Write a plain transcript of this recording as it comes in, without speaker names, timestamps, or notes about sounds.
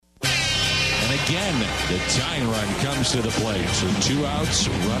again. The tying run comes to the plate. So 2 outs,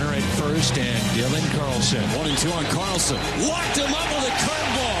 runner at first, and Dylan Carlson. 1-2 on Carlson. Locked him up with a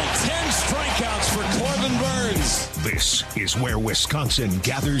curveball. 10 strikeouts for Corbin Burns. This is where Wisconsin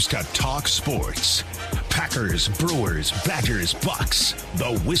gathers to talk sports. Packers, Brewers, Badgers, Bucks.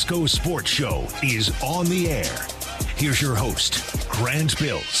 The Wisco Sports Show is on the air. Here's your host, Grant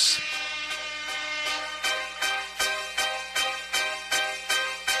Bills.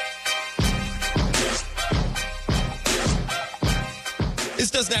 This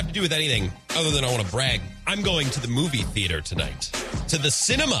doesn't have to do with anything other than I want to brag. I'm going to the movie theater tonight, to the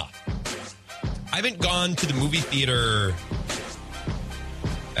cinema. I haven't gone to the movie theater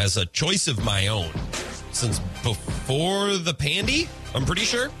as a choice of my own since before the pandy, I'm pretty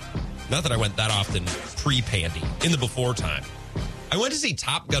sure. Not that I went that often pre-pandy, in the before time. I went to see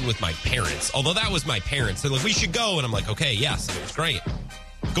Top Gun with my parents, although that was my parents. They're like, we should go. And I'm like, okay, yes. And it was great.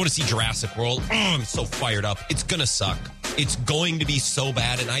 Go to see Jurassic World. Oh, I'm so fired up. It's going to suck. It's going to be so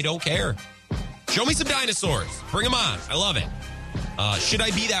bad, and I don't care. Show me some dinosaurs. Bring them on. I love it. Should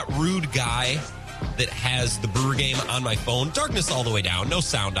I be that rude guy that has the Brewer game on my phone? Darkness all the way down. No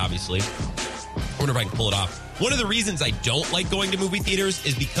sound, obviously. I wonder if I can pull it off. One of the reasons I don't like going to movie theaters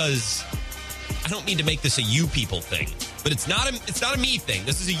is because I don't mean to make this a you people thing, but it's not a me thing.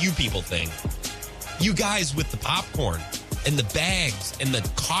 This is a you people thing. You guys with the popcorn and the bags and the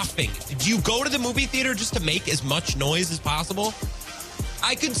coughing. Did you go to the movie theater just to make as much noise as possible?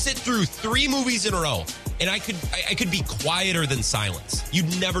 I could sit through 3 movies in a row and I could be quieter than silence.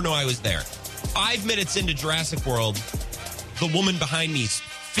 You'd never know I was there. 5 minutes into Jurassic World, the woman behind me's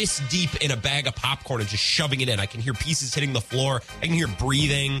fist deep in a bag of popcorn and just shoving it in. I can hear pieces hitting the floor. I can hear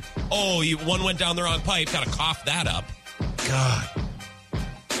breathing. Oh, one went down the wrong pipe. Got to cough that up. God.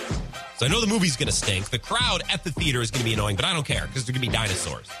 So I know the movie's going to stink. The crowd at the theater is going to be annoying, but I don't care because they're going to be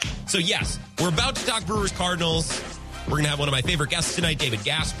dinosaurs. So yes, we're about to talk Brewers Cardinals. We're going to have one of my favorite guests tonight, David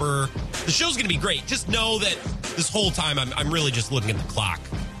Gasper. The show's going to be great. Just know that this whole time I'm really just looking at the clock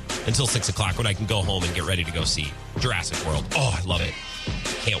until 6 o'clock when I can go home and get ready to go see Jurassic World. Oh, I love it.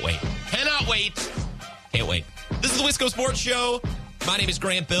 Can't wait. Cannot wait. Can't wait. This is the Wisco Sports Show. My name is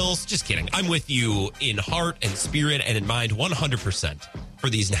Grant Bills. Just kidding. I'm with you in heart and spirit and in mind 100% for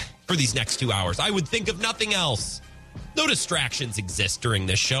these next 2 hours. I would think of nothing else. No distractions exist during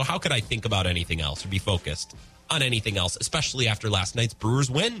this show. How could I think about anything else or be focused on anything else, especially after last night's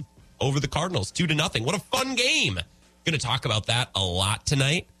Brewers win over the Cardinals 2-0. What a fun game. Going to talk about that a lot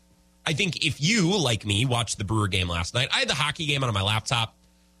tonight. I think if you, like me, watched the Brewer game last night, I had the hockey game on my laptop.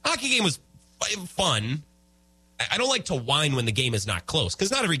 Hockey game was fun. I don't like to whine when the game is not close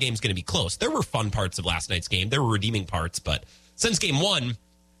because not every game is going to be close. There were fun parts of last night's game. There were redeeming parts, but since game 1,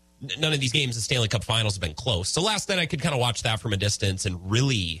 none of these games in Stanley Cup Finals have been close. So last night I could kind of watch that from a distance and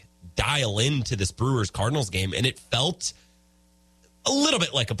really dial into this Brewers-Cardinals game, and it felt a little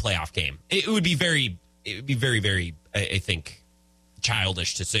bit like a playoff game. It would be very, very, I think,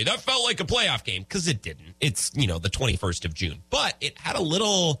 childish to say that felt like a playoff game because it didn't. It's, the 21st of June. But it had a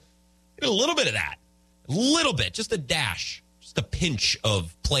little bit of that. A little bit, just a dash, just a pinch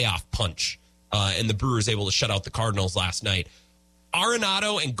of playoff punch. And the Brewers able to shut out the Cardinals last night.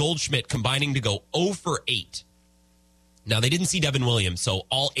 Arenado and Goldschmidt combining to go 0 for 8. Now, they didn't see Devin Williams, so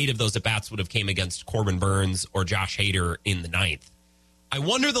all 8 of those at-bats would have came against Corbin Burns or Josh Hader in the 9th. I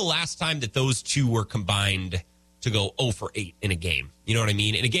wonder the last time that those two were combined to go 0 for 8 in a game. You know what I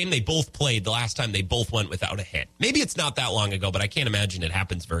mean? In a game they both played, the last time they both went without a hit. Maybe it's not that long ago, but I can't imagine it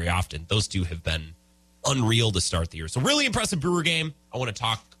happens very often. Those two have been unreal to start the year. So really impressive Brewer game. I want to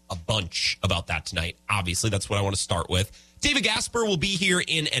talk a bunch about that tonight. Obviously, that's what I want to start with. David Gasper will be here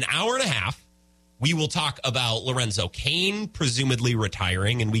in an hour and a half. We will talk about Lorenzo Cain presumably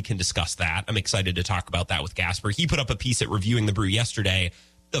retiring, and we can discuss that. I'm excited to talk about that with Gasper. He put up a piece at Reviewing the Brew yesterday,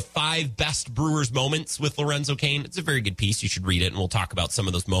 the 5 best Brewers moments with Lorenzo Cain. It's a very good piece. You should read it, and we'll talk about some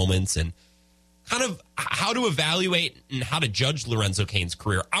of those moments and kind of how to evaluate and how to judge Lorenzo Cain's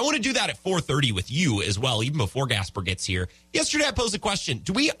career. I want to do that at 4:30 with you as well, even before Gasper gets here. Yesterday, I posed a question.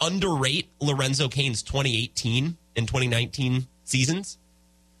 Do we underrate Lorenzo Cain's 2018 and 2019 seasons?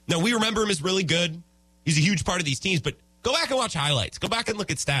 Now, we remember him as really good. He's a huge part of these teams, but go back and watch highlights. Go back and look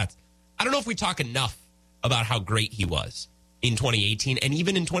at stats. I don't know if we talk enough about how great he was in 2018 and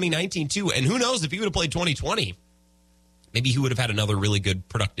even in 2019, too. And who knows, if he would have played 2020, maybe he would have had another really good,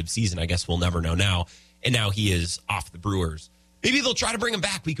 productive season. I guess we'll never know now. And now he is off the Brewers. Maybe they'll try to bring him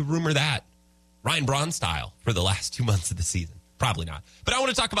back. We could rumor that. Ryan Braun style for the last 2 months of the season. Probably not. But I want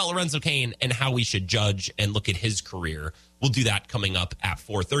to talk about Lorenzo Cain and how we should judge and look at his career. We'll do that coming up at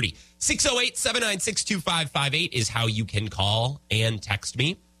 4:30. 608-796-2558 is how you can call and text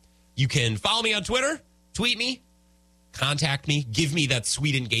me. You can follow me on Twitter, tweet me, contact me, give me that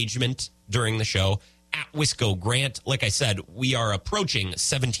sweet engagement during the show at Wisco Grant. Like I said, we are approaching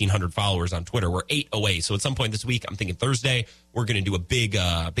 1,700 followers on Twitter. We're 8 away. So at some point this week, I'm thinking Thursday, we're going to do a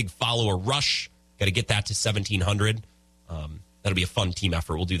big follower rush. Got to get that to 1,700. That'll be a fun team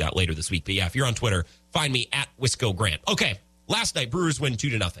effort. We'll do that later this week. But yeah, if you're on Twitter, find me at Wisco Grant. Okay, last night, Brewers win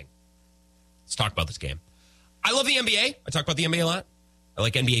 2-0. Let's talk about this game. I love the NBA. I talk about the NBA a lot. I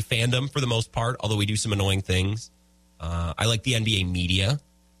like NBA fandom for the most part, although we do some annoying things. I like the NBA media,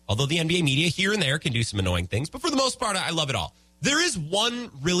 although the NBA media here and there can do some annoying things. But for the most part, I love it all. There is one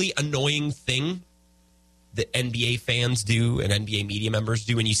really annoying thing that NBA fans do and NBA media members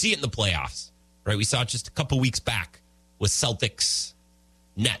do, and you see it in the playoffs, right? We saw it just a couple weeks back with Celtics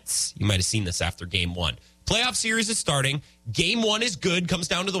Nets. You might have seen this after Game 1. Playoff series is starting. Game 1 is good, comes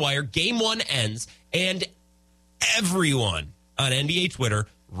down to the wire. Game 1 ends, and everyone on NBA Twitter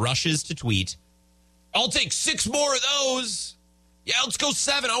rushes to tweet, I'll take 6 more of those. Yeah, let's go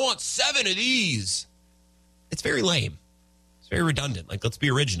 7. I want 7 of these. It's very lame. It's very redundant. Like, let's be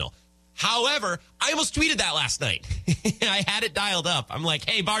original. However, I almost tweeted that last night. I had it dialed up. I'm like,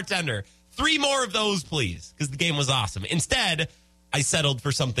 hey, bartender, 3 more of those, please, because the game was awesome. Instead, I settled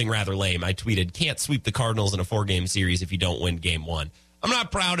for something rather lame. I tweeted, can't sweep the Cardinals in a 4-game series if you don't win Game 1. I'm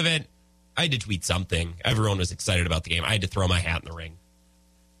not proud of it. I had to tweet something. Everyone was excited about the game. I had to throw my hat in the ring.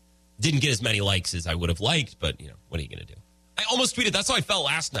 Didn't get as many likes as I would have liked, but, what are you going to do? I almost tweeted. That's how I felt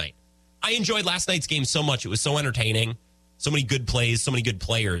last night. I enjoyed last night's game so much. It was so entertaining. So many good plays, so many good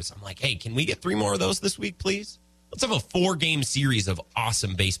players. I'm like, hey, can we get 3 more of those this week, please? Let's have a 4-game series of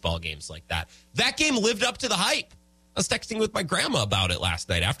awesome baseball games like that. That game lived up to the hype. I was texting with my grandma about it last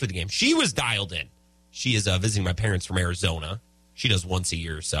night after the game. She was dialed in. She is visiting my parents from Arizona. She does once a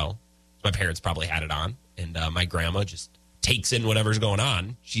year or so. My parents probably had it on. And my grandma just takes in whatever's going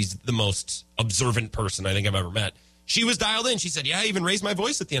on. She's the most observant person I think I've ever met. She was dialed in. She said, yeah, I even raised my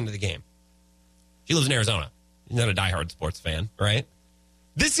voice at the end of the game. She lives in Arizona. She's not a diehard sports fan, right?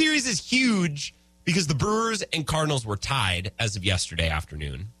 This series is huge because the Brewers and Cardinals were tied as of yesterday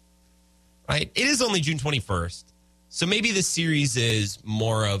afternoon, right? It is only June 21st. So maybe this series is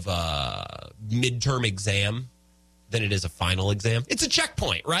more of a midterm exam than it is a final exam. It's a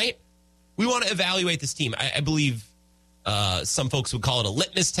checkpoint, right? We want to evaluate this team. I believe some folks would call it a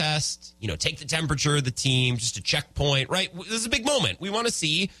litmus test, take the temperature of the team, just a checkpoint, right? This is a big moment. We want to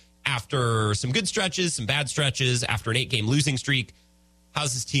see after some good stretches, some bad stretches, after an 8-game losing streak,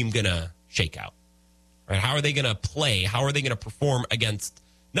 how's this team going to shake out? Right? How are they going to play? How are they going to perform against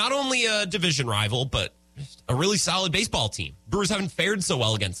not only a division rival, but a really solid baseball team? Brewers haven't fared so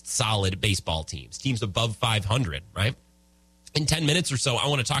well against solid baseball teams above 500, right? In 10 minutes or so, I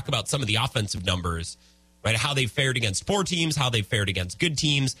want to talk about some of the offensive numbers, right? How they've fared against poor teams, how they've fared against good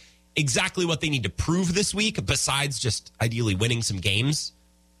teams, exactly what they need to prove this week, besides just ideally winning some games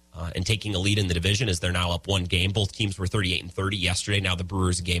and taking a lead in the division as they're now up 1 game. Both teams were 38-30 yesterday. Now the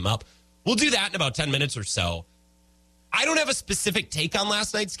Brewers a game up. We'll do that in about 10 minutes or so. I don't have a specific take on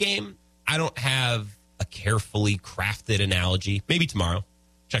last night's game. I don't have a carefully crafted analogy. Maybe tomorrow.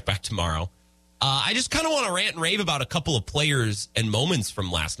 Check back tomorrow. I just kind of want to rant and rave about a couple of players and moments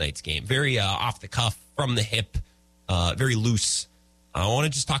from last night's game. Very off the cuff, from the hip, very loose. I want to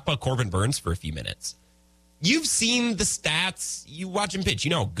just talk about Corbin Burnes for a few minutes. You've seen the stats. You watch him pitch. You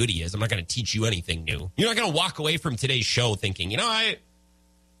know how good he is. I'm not going to teach you anything new. You're not going to walk away from today's show thinking, I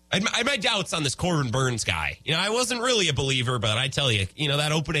had my doubts on this Corbin Burnes guy. I wasn't really a believer, but I tell you,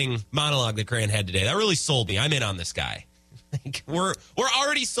 that opening monologue that Grant had today, that really sold me. I'm in on this guy. We're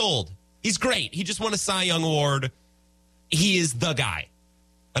already sold. He's great. He just won a Cy Young Award. He is the guy.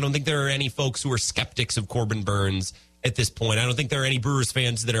 I don't think there are any folks who are skeptics of Corbin Burnes at this point. I don't think there are any Brewers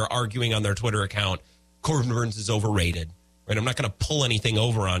fans that are arguing on their Twitter account, Corbin Burnes is overrated. Right? I'm not going to pull anything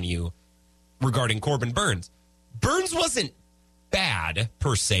over on you regarding Corbin Burnes. Burnes wasn't bad,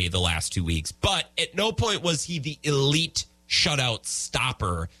 per se, the last 2 weeks, but at no point was he the elite shutout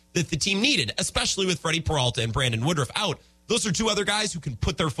stopper that the team needed, especially with Freddie Peralta and Brandon Woodruff out. Those are 2 other guys who can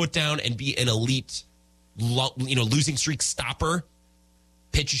put their foot down and be an elite, losing streak stopper,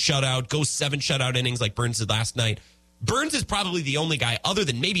 pitch a shutout, go 7 shutout innings like Burnes did last night. Burnes is probably the only guy other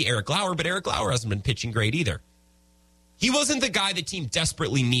than maybe Eric Lauer, but Eric Lauer hasn't been pitching great either. He wasn't the guy the team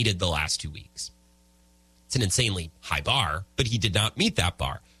desperately needed the last 2 weeks. It's an insanely high bar, but he did not meet that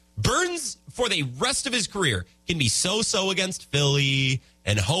bar. Burnes, for the rest of his career, can be so-so against Philly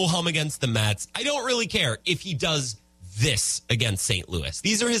and ho-hum against the Mets. I don't really care if he does this against St. Louis.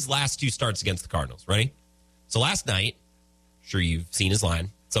 These are his last 2 starts against the Cardinals. Ready? So last night, sure you've seen his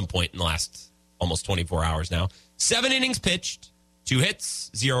line at some point in the last almost 24 hours now. 7 innings pitched, 2 hits,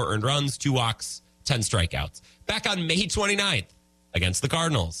 0 earned runs, 2 walks, 10 strikeouts. Back on May 29th against the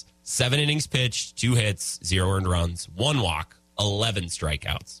Cardinals, 7 innings pitched, 2 hits, 0 earned runs, 1 walk, 11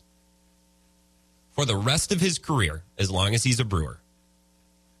 strikeouts. For the rest of his career, as long as he's a Brewer,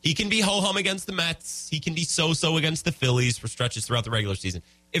 he can be ho-hum against the Mets. He can be so-so against the Phillies for stretches throughout the regular season.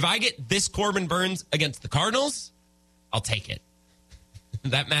 If I get this Corbin Burnes against the Cardinals, I'll take it.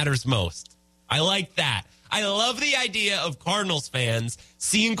 That matters most. I like that. I love the idea of Cardinals fans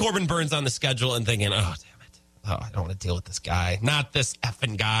seeing Corbin Burnes on the schedule and thinking, oh, damn it. Oh, I don't want to deal with this guy. Not this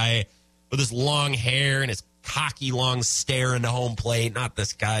effing guy with his long hair and his cocky long stare into home plate. Not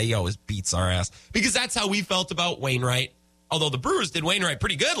this guy. He always beats our ass. Because that's how we felt about Wainwright. Although the Brewers did Wainwright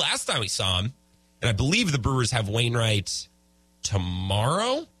pretty good last time we saw him. And I believe the Brewers have Wainwright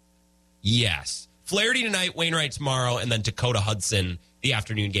tomorrow? Yes. Flaherty tonight, Wainwright tomorrow, and then Dakota Hudson the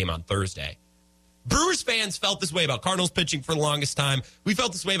afternoon game on Thursday. Brewers fans felt this way about Cardinals pitching for the longest time. We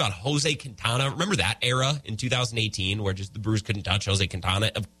felt this way about Jose Quintana. Remember that era in 2018 where just the Brewers couldn't touch Jose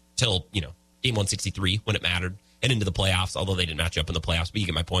Quintana until, game 163 when it mattered and into the playoffs, although they didn't match up in the playoffs, but you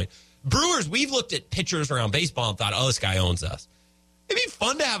get my point. Brewers, we've looked at pitchers around baseball and thought, oh, this guy owns us. It'd be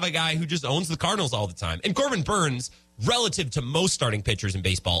fun to have a guy who just owns the Cardinals all the time. And Corbin Burnes, relative to most starting pitchers in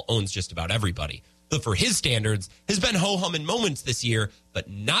baseball, owns just about everybody. But for his standards, has been ho-hum in moments this year, but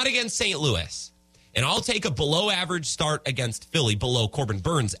not against St. Louis. And I'll take a below-average start against Philly, below Corbin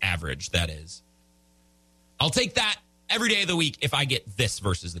Burnes' average, that is. I'll take that every day of the week if I get this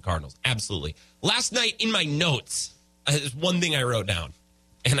versus the Cardinals. Absolutely. Last night in my notes, there's one thing I wrote down.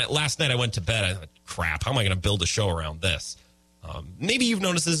 And last night I went to bed. I thought, crap, how am I going to build a show around this? Maybe you've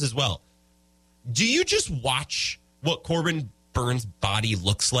noticed this as well. Do you just watch what Corbin Burnes' body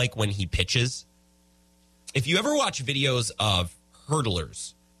looks like when he pitches? If you ever watch videos of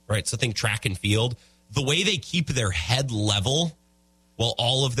hurdlers, right, so think track and field, the way they keep their head level while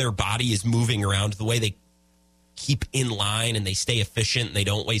all of their body is moving around, the way they keep in line and they stay efficient and they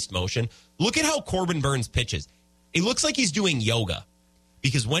don't waste motion. Look at how Corbin Burnes pitches. It looks like he's doing yoga.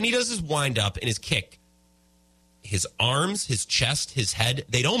 Because when he does his windup and his kick, his arms, his chest, his head,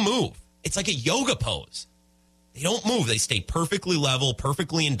 they don't move. It's like a yoga pose. They don't move. They stay perfectly level,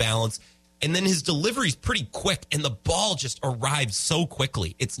 perfectly in balance. And then his delivery's pretty quick, and the ball just arrives so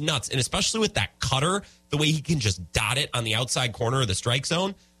quickly. It's nuts. And especially with that cutter, the way he can just dot it on the outside corner of the strike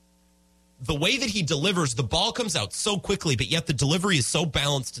zone, the way that he delivers, the ball comes out so quickly, but yet the delivery is so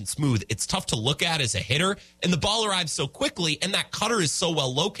balanced and smooth. It's tough to look at as a hitter, and the ball arrives so quickly, and that cutter is so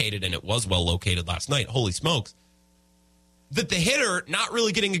well located, and it was well located last night, holy smokes, that the hitter, not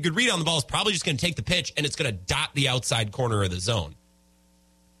really getting a good read on the ball, is probably just going to take the pitch, and it's going to dot the outside corner of the zone.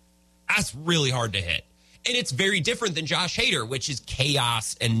 That's really hard to hit. And it's very different than Josh Hader, which is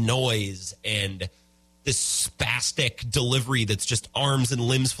chaos and noise and this spastic delivery that's just arms and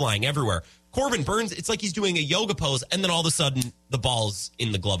limbs flying everywhere. Corbin Burnes, it's like he's doing a yoga pose, and then all of a sudden the ball's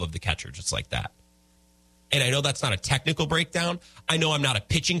in the glove of the catcher, just like that. And I know that's not a technical breakdown. I know I'm not a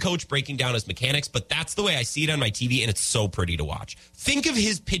pitching coach breaking down his mechanics, but that's the way I see it on my TV, and it's so pretty to watch. Think of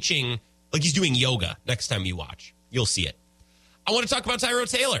his pitching like he's doing yoga next time you watch. You'll see it. I want to talk about Tyrone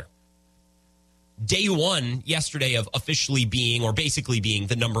Taylor. Day one yesterday of officially being, or basically being,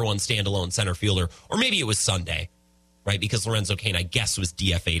 the number one standalone center fielder, or maybe it was Sunday, right? Because Lorenzo Cain, I guess, was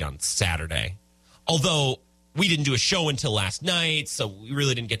DFA'd on Saturday. Although we didn't do a show until last night, so we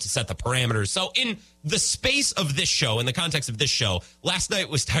really didn't get to set the parameters. So in the space of this show, in the context of this show, last night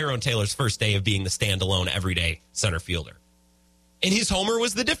was Tyrone Taylor's first day of being the standalone everyday center fielder. And his homer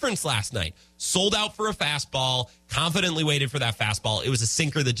was the difference last night. Sold out for a fastball, confidently waited for that fastball. It was a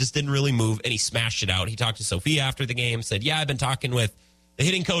sinker that just didn't really move, and he smashed it out. He talked to Sophia after the game, said, yeah, I've been talking with the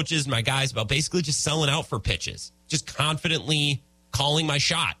hitting coaches, my guys, about basically just selling out for pitches, just confidently calling my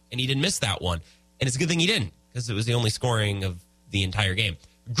shot, and he didn't miss that one. And it's a good thing he didn't, because it was the only scoring of the entire game.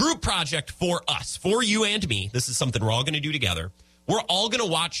 Group project for us, for you and me. This is something we're all going to do together. We're all going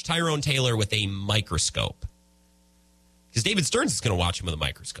to watch Tyrone Taylor with a microscope, because David Stearns is going to watch him with a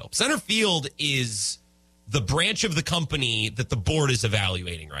microscope. Center field is the branch of the company that the board is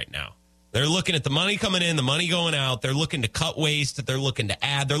evaluating right now. They're looking at the money coming in, the money going out. They're looking to cut waste. They're looking to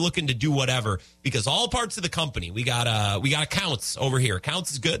add. They're looking to do whatever, because all parts of the company, we got accounts over here.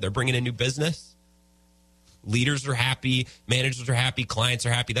 Accounts is good. They're bringing in new business. Leaders are happy. Managers are happy. Clients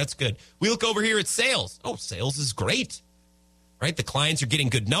are happy. That's good. We look over here at sales. Oh, sales is great. Right? The clients are getting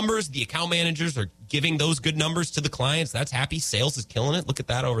good numbers. The account managers are giving those good numbers to the clients. That's happy. Sales is killing it. Look at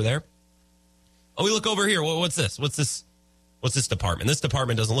that over there. Oh, we look over here. What's this? What's this department? This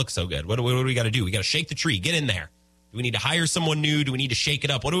department doesn't look so good. What do we got to do? We got to shake the tree. Get in there. Do we need to hire someone new? Do we need to shake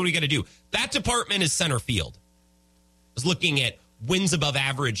it up? What do we got to do? That department is center field. I was looking at wins above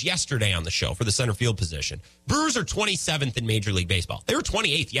average yesterday on the show for the center field position. Brewers are 27th in Major League Baseball. They were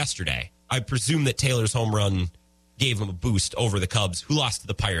 28th yesterday. I presume that Taylor's home run gave them a boost over the Cubs, who lost to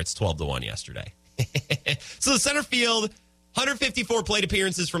the Pirates 12-1 yesterday. So the center field, 154 plate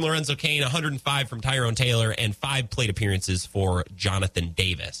appearances from Lorenzo Cain, 105 from Tyrone Taylor, and 5 plate appearances for Jonathan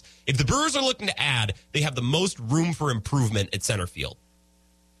Davis. If the Brewers are looking to add, they have the most room for improvement at center field.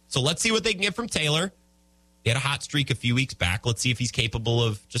 So let's see what they can get from Taylor. He had a hot streak a few weeks back. Let's see if he's capable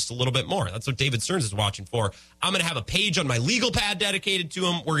of just a little bit more. That's what David Stearns is watching for. I'm going to have a page on my legal pad dedicated to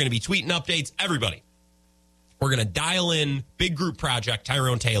him. We're going to be tweeting updates. Everybody, we're going to dial in big group project,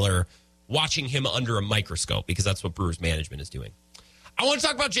 Tyrone Taylor, watching him under a microscope, because that's what Brewers management is doing. I want to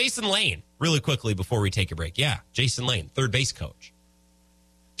talk about Jason Lane really quickly before we take a break. Yeah, Jason Lane, third base coach.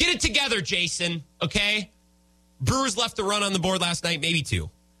 Get it together, Jason, okay? Brewers left a run on the board last night, maybe 2.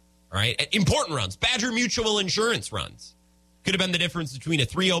 All right, important runs. Badger Mutual Insurance runs. Could have been the difference between a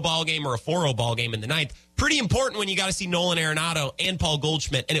 3-0 ball game or a 4-0 ball game in the ninth. Pretty important when you got to see Nolan Arenado and Paul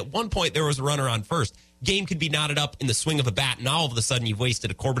Goldschmidt. And at one point, there was a runner on first. Game could be knotted up in the swing of a bat. Now, all of a sudden, you've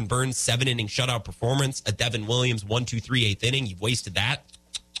wasted a Corbin Burns 7-inning shutout performance, a Devin Williams 1-2-3 8th inning. You've wasted that.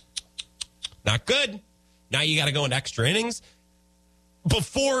 Not good. Now you got to go into extra innings.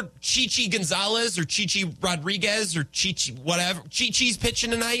 Before Chichi Gonzalez or Chichi Rodriguez or Chichi whatever, Chichi's pitching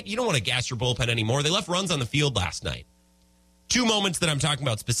tonight, you don't want to gas your bullpen anymore. They left runs on the field last night. 2 moments that I'm talking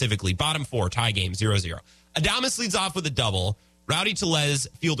about specifically. Bottom 4, tie game, 0-0. Adames leads off with a double. Rowdy Tellez,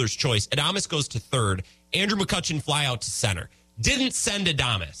 fielder's choice. Adames goes to third. Andrew McCutchen fly out to center. Didn't send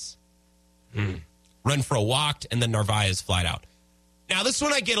Adames. Renfroe walked, and then Narvaez flied out. Now, this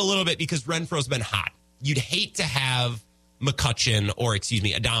one I get a little bit because Renfroe's been hot. You'd hate to have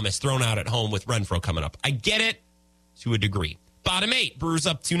Adames thrown out at home with Renfroe coming up. I get it to a degree. Bottom 8, Brewers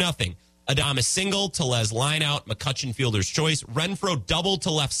up 2-0. Adames single, Tellez line out, McCutchen fielder's choice. Renfroe double to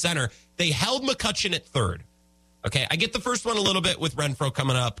left center. They held McCutchen at third. Okay, I get the first one a little bit with Renfroe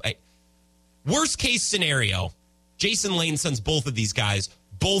coming up. Worst case scenario, Jason Lane sends both of these guys.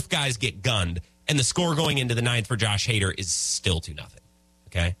 Both guys get gunned, and the score going into the ninth for Josh Hader is still 2-0.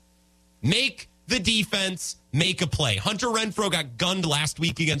 Okay? Make the defense make a play. Hunter Renfroe got gunned last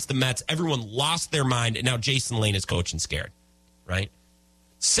week against the Mets. Everyone lost their mind, and now Jason Lane is coaching scared, right?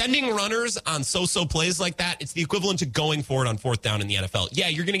 Sending runners on so-so plays like that, it's the equivalent to going for it on 4th down in the NFL. Yeah,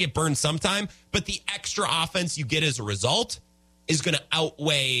 you're going to get burned sometime, but the extra offense you get as a result is going to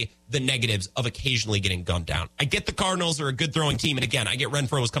outweigh the negatives of occasionally getting gunned down. I get the Cardinals are a good throwing team, and again, I get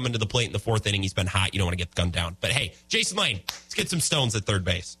Renfroe was coming to the plate in the 4th inning. He's been hot. You don't want to get gunned down. But hey, Jason Lane, let's get some stones at third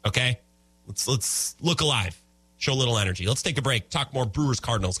base, okay? Let's look alive. Show a little energy. Let's take a break. Talk more Brewers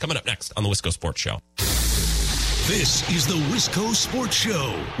Cardinals coming up next on the Wisco Sports Show. This is the Wisco Sports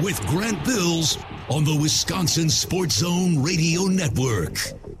Show with Grant Bills on the Wisconsin Sports Zone Radio Network.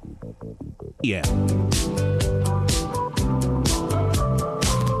 Yeah.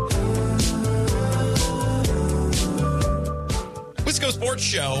 Wisco Sports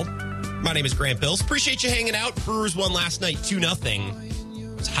Show. My name is Grant Bills. Appreciate you hanging out. Brewers won last night 2-0.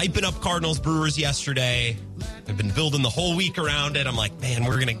 Was hyping up Cardinals Brewers yesterday. I've been building the whole week around it. I'm like, man,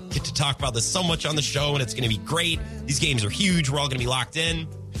 we're going to get to talk about this so much on the show, and it's going to be great. These games are huge. We're all going to be locked in.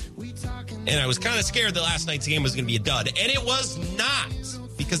 And I was kind of scared that last night's game was going to be a dud. And it was not.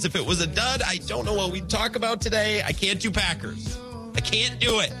 Because if it was a dud, I don't know what we'd talk about today. I can't do Packers. I can't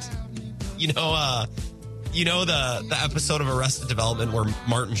do it. You know the episode of Arrested Development where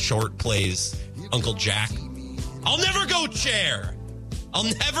Martin Short plays Uncle Jack? I'll never go chair. I'll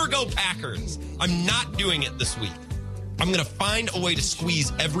never go Packers. I'm not doing it this week. I'm going to find a way to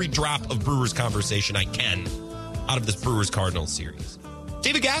squeeze every drop of Brewers conversation I can out of this Brewers Cardinals series.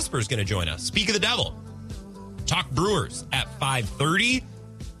 David Gasper is going to join us. Speak of the devil. Talk Brewers at 5:30.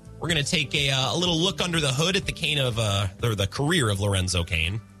 We're going to take a little look under the hood at the career of Lorenzo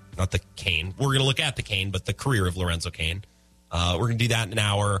Cain. Not the Cain. We're going to look at the Cain, but the career of Lorenzo Cain. We're going to do that in an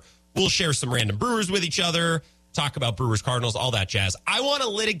hour. We'll share some random Brewers with each other. Talk about Brewers, Cardinals, all that jazz. I want to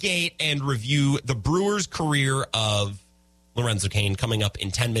litigate and review the Brewers career of Lorenzo Cain coming up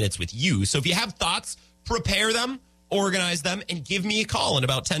in 10 minutes with you. So if you have thoughts, prepare them, organize them, and give me a call in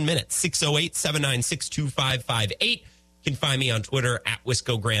about 10 minutes. 608-796-2558. You can find me on Twitter at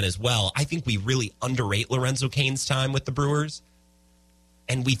WiscoGrant as well. I think we really underrate Lorenzo Cain's time with the Brewers,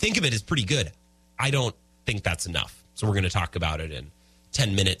 and we think of it as pretty good. I don't think that's enough. So we're going to talk about it in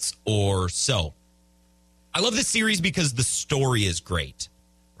 10 minutes or so. I love this series because the story is great,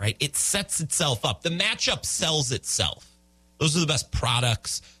 right? It sets itself up. The matchup sells itself. Those are the best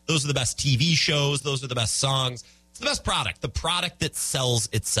products. Those are the best TV shows. Those are the best songs. It's the best product, the product that sells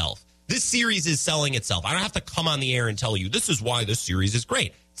itself. This series is selling itself. I don't have to come on the air and tell you this is why this series is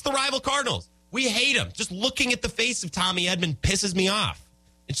great. It's the rival Cardinals. We hate them. Just looking at the face of Tommy Edman pisses me off.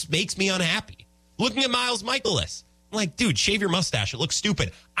 It just makes me unhappy. Looking at Miles Mikolas, I'm like, dude, shave your mustache. It looks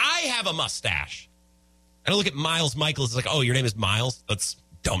stupid. I have a mustache. I don't look at Miles Mikolas. It's like, oh, your name is Miles? That's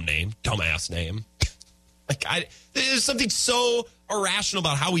dumb name, dumbass name. There's something so irrational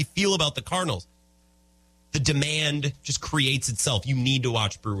about how we feel about the Cardinals. The demand just creates itself. You need to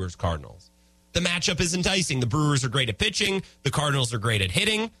watch Brewers Cardinals. The matchup is enticing. The Brewers are great at pitching. The Cardinals are great at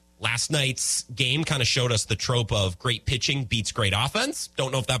hitting. Last night's game kind of showed us the trope of great pitching beats great offense.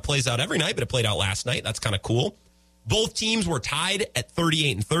 Don't know if that plays out every night, but it played out last night. That's kind of cool. Both teams were tied at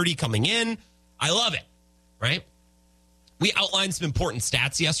 38-30 coming in. I love it, right? We outlined some important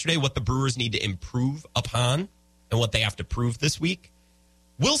stats yesterday, what the Brewers need to improve upon and what they have to prove this week.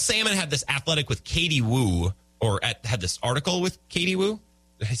 Will Salmon had this Athletic with Katie Woo, had this article with Katie Woo.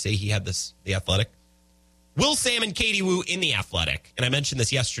 Did I say he had this, the Athletic? Will Salmon, Katie Woo in the Athletic. And I mentioned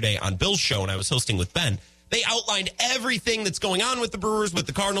this yesterday on Bill's show, and I was hosting with Ben. They outlined everything that's going on with the Brewers, with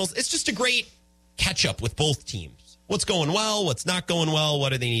the Cardinals. It's just a great catch-up with both teams. What's going well, what's not going well,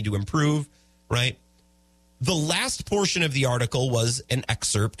 what do they need to improve, right? The last portion of the article was an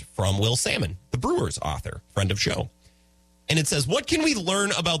excerpt from Will Salmon, the Brewers author, friend of show. And it says, what can we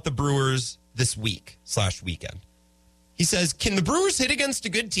learn about the Brewers this week/weekend? He says, can the Brewers hit against a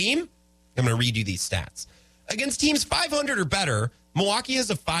good team? I'm going to read you these stats. Against teams 500 or better, Milwaukee has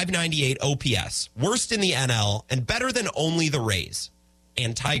a 598 OPS, worst in the NL, and better than only the Rays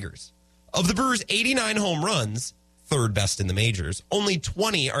and Tigers. Of the Brewers' 89 home runs, third best in the majors, only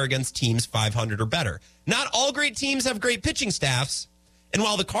 20 are against teams 500 or better. Not all great teams have great pitching staffs. And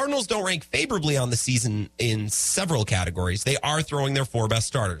while the Cardinals don't rank favorably on the season in several categories, they are throwing their four best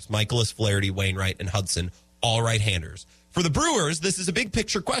starters, Mikolas, Flaherty, Wainwright, and Hudson, all right-handers. For the Brewers, this is a big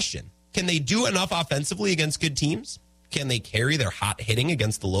picture question. Can they do enough offensively against good teams? Can they carry their hot hitting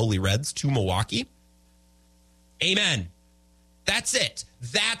against the lowly Reds to Milwaukee? Amen. That's it.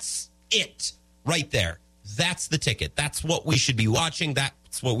 That's it right there. That's the ticket. That's what we should be watching.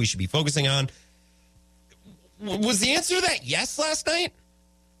 That's what we should be focusing on. Was the answer to that yes last night?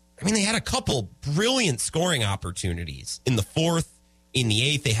 I mean, they had a couple brilliant scoring opportunities. In the fourth, in the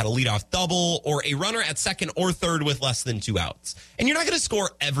eighth, they had a leadoff double or a runner at second or third with less than 2 outs. And you're not going to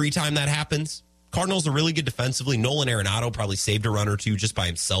score every time that happens. Cardinals are really good defensively. Nolan Arenado probably saved a run or two just by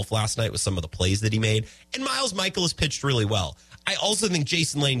himself last night with some of the plays that he made. And Miles Mikolas pitched really well. I also think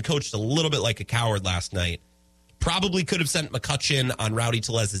Jason Lane coached a little bit like a coward last night. Probably could have sent McCutchen on Rowdy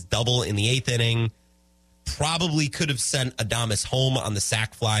Tellez's double in the eighth inning. Probably could have sent Adames home on the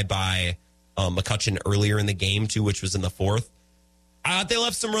sac fly by McCutchen earlier in the game, too, which was in the fourth. They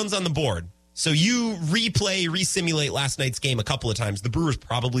left some runs on the board. So you resimulate last night's game a couple of times. The Brewers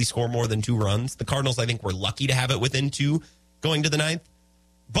probably score more than 2 runs. The Cardinals, I think, were lucky to have it within 2 going to the ninth.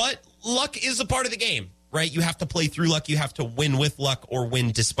 But luck is a part of the game, right? You have to play through luck. You have to win with luck or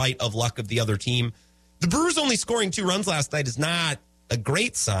win despite of luck of the other team. The Brewers only scoring 2 runs last night is not a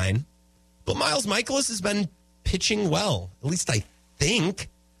great sign. But Miles Mikolas has been pitching well, at least I think.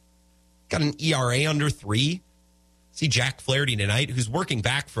 Got an ERA under 3. See Jack Flaherty tonight, who's working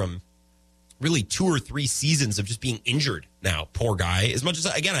back from really 2 or 3 seasons of just being injured now. Poor guy. As much as,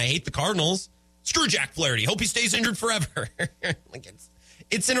 again, I hate the Cardinals. Screw Jack Flaherty. Hope he stays injured forever.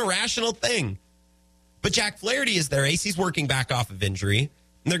 It's an irrational thing. But Jack Flaherty is their ace. He's working back off of injury.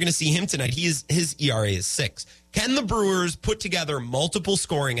 And they're going to see him tonight. His ERA is 6. Can the Brewers put together multiple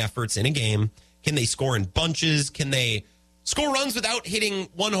scoring efforts in a game? Can they score in bunches? Can they score runs without hitting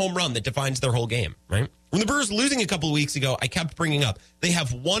one home run that defines their whole game, right? When the Brewers losing a couple of weeks ago, I kept bringing up, they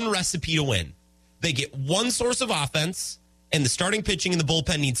have one recipe to win. They get one source of offense, and the starting pitching in the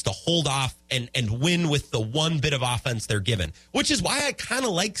bullpen needs to hold off and win with the one bit of offense they're given, which is why I kind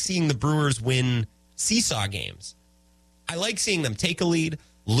of like seeing the Brewers win seesaw games. I like seeing them take a lead,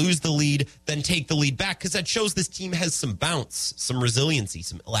 lose the lead, then take the lead back, because that shows this team has some bounce, some resiliency,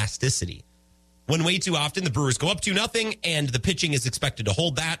 some elasticity. When way too often the Brewers go up 2-0 and the pitching is expected to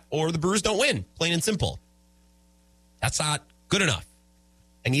hold that, or the Brewers don't win, plain and simple. That's not good enough.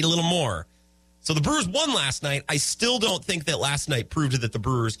 I need a little more. So the Brewers won last night. I still don't think that last night proved that the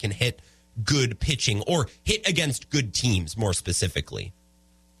Brewers can hit good pitching or hit against good teams more specifically.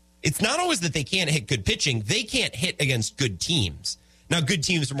 It's not always that they can't hit good pitching. They can't hit against good teams. Now, good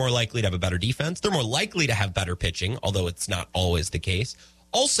teams are more likely to have a better defense. They're more likely to have better pitching, although it's not always the case.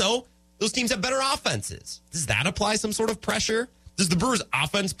 Also, those teams have better offenses. Does that apply some sort of pressure? Does the Brewers'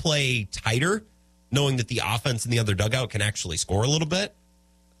 offense play tighter, knowing that the offense in the other dugout can actually score a little bit?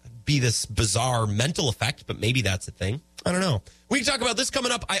 Be this bizarre mental effect, but maybe that's a thing. I don't know. We can talk about this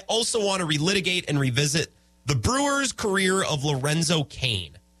coming up. I also want to relitigate and revisit the Brewers' career of Lorenzo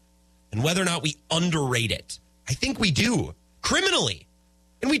Cain and whether or not we underrate it. I think we do, criminally.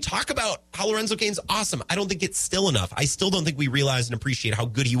 And we talk about how Lorenzo Cain's awesome. I don't think it's still enough. I still don't think we realize and appreciate how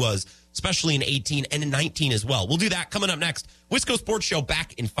good he was, especially in 18 and in 19 as well. We'll do that coming up next. Wisco Sports Show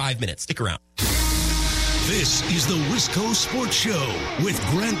back in 5 minutes. Stick around. This is the Wisco Sports Show with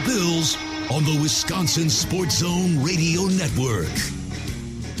Grant Bills on the Wisconsin Sports Zone Radio Network.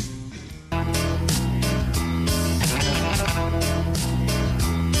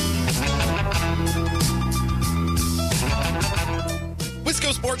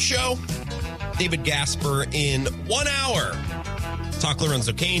 Wisco Sports Show. David Gasper in 1 hour. Talk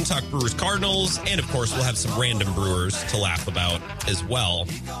Lorenzo Cain, talk Brewers Cardinals, and of course we'll have some random Brewers to laugh about as well.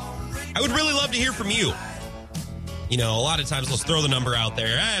 I would really love to hear from you. You know, a lot of times let's throw the number out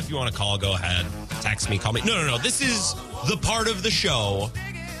there. If you want to call, go ahead. Text me, call me. No. This is the part of the show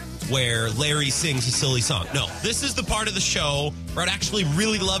where Larry sings a silly song. No, this is the part of the show where I'd actually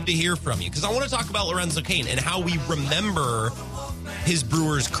really love to hear from you because I want to talk about Lorenzo Cain and how we remember his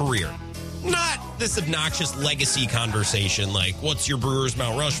Brewers career. Not this obnoxious legacy conversation like, what's your Brewers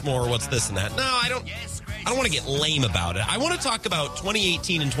Mount Rushmore? What's this and that? No, I don't want to get lame about it. I want to talk about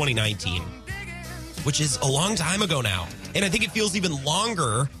 2018 and 2019. Which is a long time ago now. And I think it feels even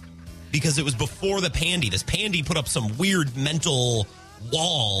longer because it was before the pandy. This pandy put up some weird mental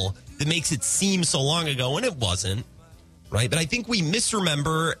wall that makes it seem so long ago, and it wasn't, right? But I think we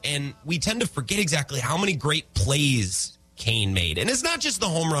misremember, and we tend to forget exactly how many great plays Cain made. And it's not just the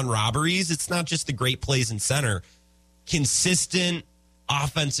home run robberies. It's not just the great plays in center. Consistent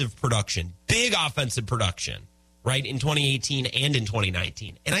offensive production, big offensive production, right, in 2018 and in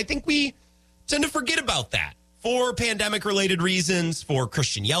 2019. And I think we tend to forget about that for pandemic-related reasons, for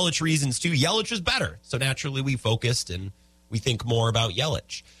Christian Yelich reasons, too. Yelich was better, so naturally we focused and we think more about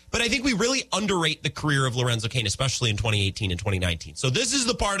Yelich. But I think we really underrate the career of Lorenzo Cain, especially in 2018 and 2019. So this is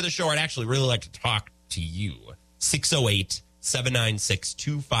the part of the show I'd actually really like to talk to you.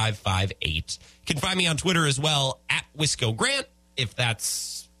 608-796-2558. You can find me on Twitter as well, at Wisco Grant, if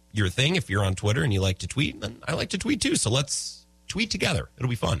that's your thing. If you're on Twitter and you like to tweet, then I like to tweet too. So let's tweet together. It'll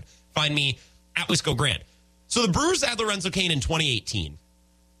be fun. Find me at Wisco Grant. So the Brewers had Lorenzo Cain in 2018,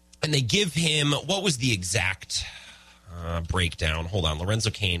 and they give him, what was the exact breakdown? Hold on. Lorenzo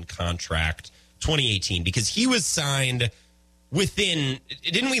Cain contract 2018, because he was signed within,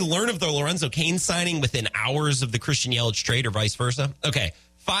 didn't we learn of the Lorenzo Cain signing within hours of the Christian Yelich trade or vice versa? Okay.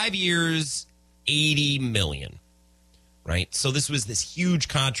 5 years, $80 million, right? So this was this huge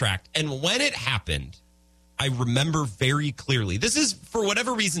contract. And when it happened, I remember very clearly. This is, for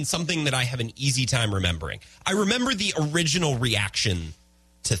whatever reason, something that I have an easy time remembering. I remember the original reaction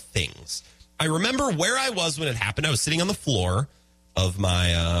to things. I remember where I was when it happened. I was sitting on the floor of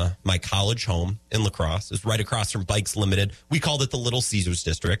my my college home in La Crosse. It was right across from Bikes Limited. We called it the Little Caesars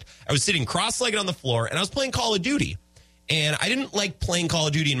District. I was sitting cross-legged on the floor, and I was playing Call of Duty. And I didn't like playing Call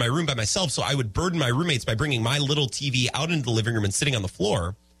of Duty in my room by myself, so I would burden my roommates by bringing my little TV out into the living room and sitting on the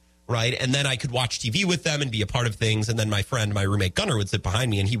floor. Right. And then I could watch TV with them and be a part of things. And then my friend, my roommate Gunnar, would sit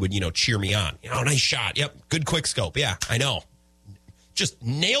behind me and he would, cheer me on. Nice shot. Yep. Good quick scope. Yeah, I know. Just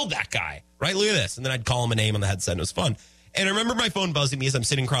nailed that guy. Right. Look at this. And then I'd call him a name on the headset. And it was fun. And I remember my phone buzzing me as I'm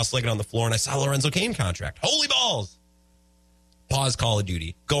sitting cross-legged on the floor and I saw Lorenzo Cain contract. Holy balls. Pause Call of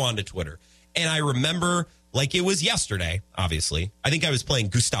Duty. Go on to Twitter. And I remember like it was yesterday, obviously. I think I was playing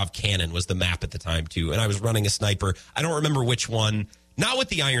Gustav Cannon was the map at the time, too. And I was running a sniper. I don't remember which one. Not with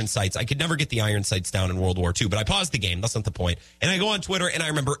the iron sights. I could never get the iron sights down in World War II, but I paused the game. That's not the point. And I go on Twitter, and I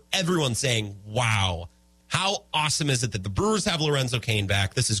remember everyone saying, wow, how awesome is it that the Brewers have Lorenzo Cain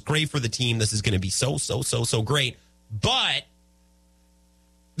back? This is great for the team. This is going to be so great. But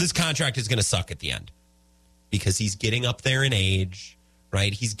this contract is going to suck at the end because he's getting up there in age,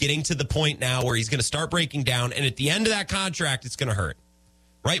 right? He's getting to the point now where he's going to start breaking down, and at the end of that contract, it's going to hurt,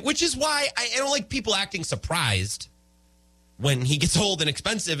 right? Which is why I don't like people acting surprised when he gets old and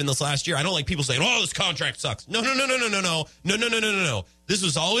expensive in this last year. I don't like people saying, oh, this contract sucks. No. This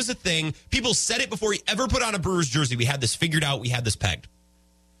was always a thing. People said it before he ever put on a Brewers jersey. We had this figured out. We had this pegged.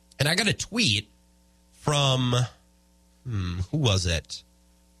 And I got a tweet from, who was it?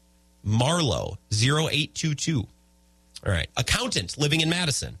 Marlo, 0822. All right. Accountant living in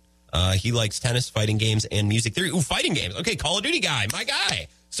Madison. He likes tennis, fighting games, and music theory. Ooh, fighting games. Okay, Call of Duty guy, my guy.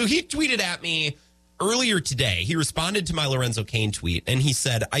 So he tweeted at me earlier today. He responded to my Lorenzo Cain tweet, and he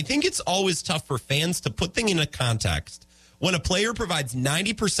said, I think it's always tough for fans to put things in a context when a player provides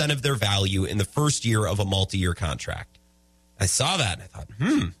 90% of their value in the first year of a multi-year contract. I saw that, and I thought,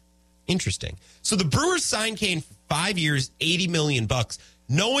 interesting. So the Brewers signed Cain for 5 years, $80 million,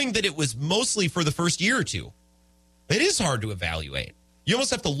 knowing that it was mostly for the first year or two. It is hard to evaluate. You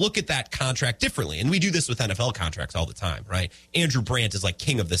almost have to look at that contract differently. And we do this with NFL contracts all the time, right? Andrew Brandt is like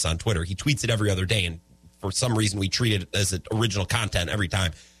king of this on Twitter. He tweets it every other day, and for some reason we treat it as original content every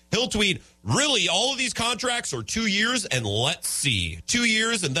time. He'll tweet, really, all of these contracts are 2 years, and let's see. 2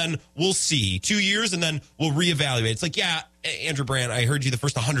 years, and then we'll see. 2 years, and then we'll reevaluate. It's like, yeah, Andrew Brandt, I heard you the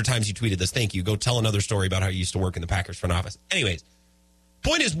first 100 times you tweeted this. Thank you. Go tell another story about how you used to work in the Packers front office. Anyways,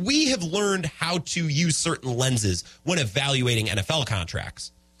 point is, we have learned how to use certain lenses when evaluating NFL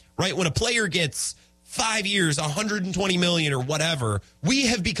contracts, right? When a player gets 5 years, $120 million or whatever, we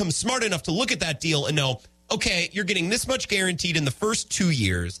have become smart enough to look at that deal and know, okay, you're getting this much guaranteed in the first 2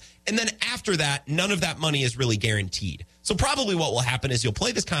 years, and then after that, none of that money is really guaranteed. So probably what will happen is you'll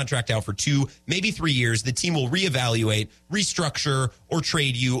play this contract out for 2, maybe 3 years. The team will reevaluate, restructure, or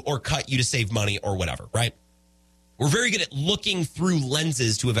trade you, or cut you to save money, or whatever, right? We're very good at looking through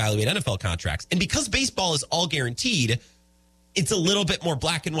lenses to evaluate NFL contracts. And because baseball is all guaranteed, it's a little bit more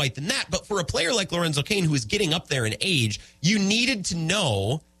black and white than that. But for a player like Lorenzo Cain, who is getting up there in age, you needed to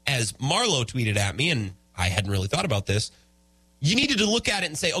know, as Marlo tweeted at me, and I hadn't really thought about this, you needed to look at it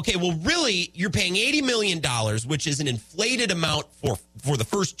and say, okay, well, really, you're paying $80 million, which is an inflated amount for the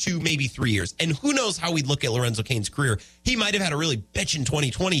first 2, maybe 3 years. And who knows how we'd look at Lorenzo Cain's career. He might have had a really bitchin'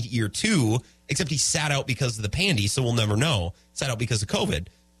 2020 year, too, except he sat out because of the pandy, so we'll never know. Sat out because of COVID.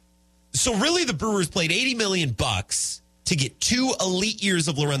 So really, the Brewers played $80 million to get 2 elite years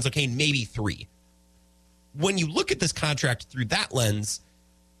of Lorenzo Cain, maybe 3. When you look at this contract through that lens,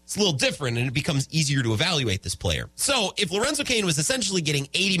 it's a little different, and it becomes easier to evaluate this player. So if Lorenzo Cain was essentially getting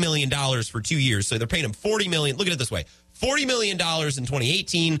 $80 million for 2 years, so they're paying him $40 million, look at it this way, $40 million in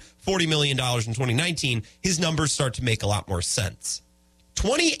 2018, $40 million in 2019, his numbers start to make a lot more sense.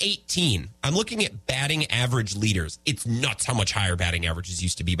 2018, I'm looking at batting average leaders. It's nuts how much higher batting averages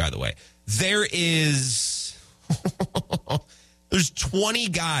used to be, by the way. There's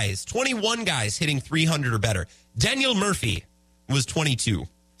 21 guys hitting 300 or better. Daniel Murphy was 22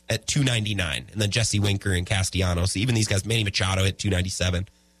 at 299, and then Jesse Winker and Castellanos. Even these guys, Manny Machado at 297.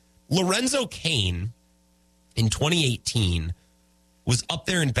 Lorenzo Cain in 2018 was up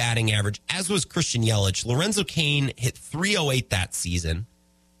there in batting average, as was Christian Yelich. Lorenzo Cain hit 308 that season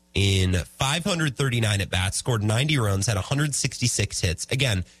in 539 at bats, scored 90 runs, had 166 hits.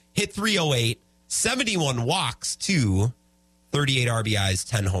 Again, hit 308, 71 walks to 38 RBIs,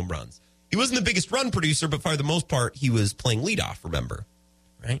 10 home runs. He wasn't the biggest run producer, but for the most part, he was playing leadoff, remember?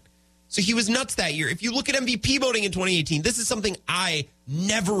 Right? So he was nuts that year. If you look at MVP voting in 2018, this is something I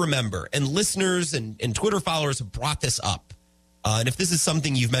never remember. And listeners and Twitter followers have brought this up. And if this is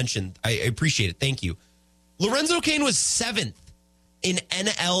something you've mentioned, I appreciate it. Thank you. Lorenzo Cain was 7th in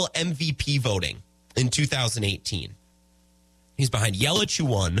NL MVP voting in 2018. He's behind Yelich, who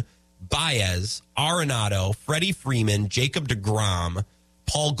won, Baez, Arenado, Freddie Freeman, Jacob deGrom,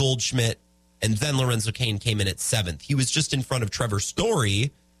 Paul Goldschmidt, and then Lorenzo Cain came in at 7th. He was just in front of Trevor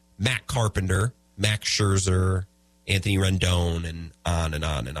Story, Matt Carpenter, Max Scherzer, Anthony Rendon, and on and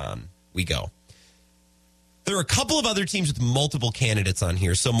on and on we go. There are a couple of other teams with multiple candidates on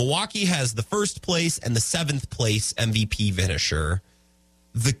here. So Milwaukee has the 1st place and the 7th place MVP finisher.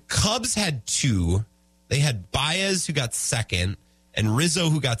 The Cubs had 2. They had Baez, who got 2nd, and Rizzo,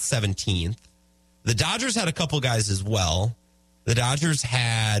 who got 17th. The Dodgers had a couple guys as well. The Dodgers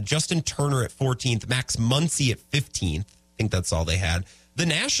had Justin Turner at 14th, Max Muncy at 15th. I think that's all they had. The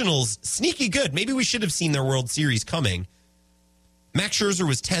Nationals, sneaky good. Maybe we should have seen their World Series coming. Max Scherzer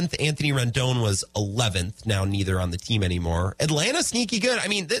was 10th. Anthony Rendon was 11th. Now neither on the team anymore. Atlanta, sneaky good. I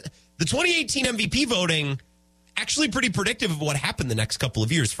mean, the 2018 MVP voting, actually pretty predictive of what happened the next couple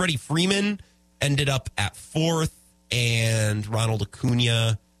of years. Freddie Freeman ended up at 4th, and Ronald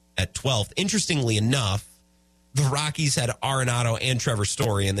Acuna at 12th. Interestingly enough, the Rockies had Arenado and Trevor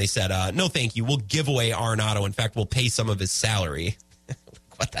Story, and they said, no, thank you. We'll give away Arenado. In fact, we'll pay some of his salary.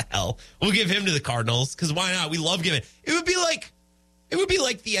 What the hell? We'll give him to the Cardinals, because why not? We love giving. It would be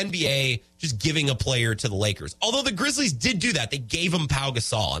like the NBA just giving a player to the Lakers. Although the Grizzlies did do that. They gave him Pau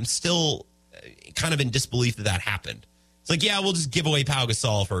Gasol. I'm still kind of in disbelief that happened. It's like, yeah, we'll just give away Pau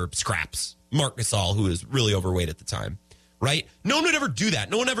Gasol for scraps. Mark Gasol, who was really overweight at the time. Right? No one would ever do that.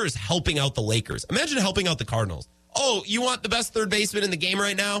 No one ever is helping out the Lakers. Imagine helping out the Cardinals. Oh, you want the best third baseman in the game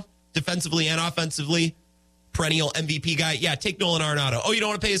right now? Defensively and offensively? Perennial MVP guy? Yeah, take Nolan Arenado. Oh, you don't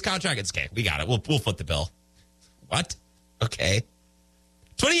want to pay his contract? It's okay. We got it. We'll foot the bill. What? Okay.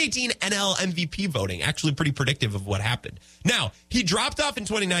 2018 NL MVP voting, actually pretty predictive of what happened. Now, he dropped off in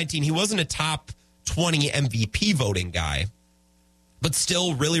 2019. He wasn't a top 20 MVP voting guy, but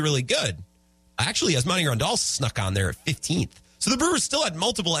still really, really good. Actually, Yasmani Grandal snuck on there at 15th. So the Brewers still had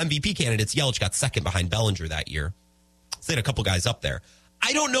multiple MVP candidates. Yelich got second behind Bellinger that year. So they had a couple guys up there.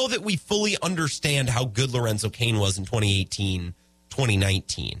 I don't know that we fully understand how good Lorenzo Cain was in 2018,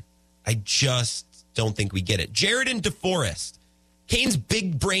 2019. I just don't think we get it. Jared and DeForest. Cain's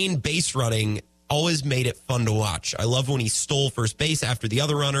big brain base running always made it fun to watch. I love when he stole first base after the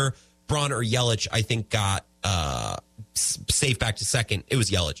other runner. Braun or Yelich, I think, got safe back to second. It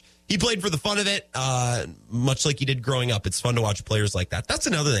was Yelich. He played for the fun of it, much like he did growing up. It's fun to watch players like that. That's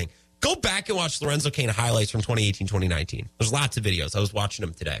another thing. Go back and watch Lorenzo Cain highlights from 2018, 2019. There's lots of videos. I was watching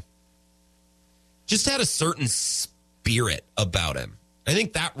them today. Just had a certain spirit about him. I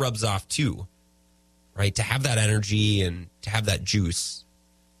think that rubs off too, right? To have that energy and to have that juice.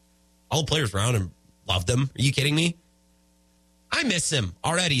 All the players around him loved him. Are you kidding me? I miss him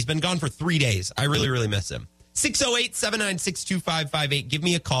already. He's been gone for 3 days. I really, really miss him. 608-796-2558. Give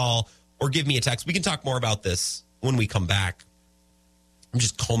me a call or give me a text. We can talk more about this when we come back. I'm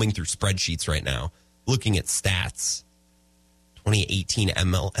just combing through spreadsheets right now, looking at stats. 2018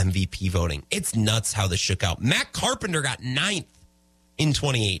 ML MVP voting. It's nuts how this shook out. Matt Carpenter got 9th in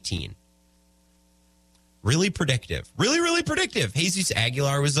 2018. Really predictive. Really, really predictive. Jesus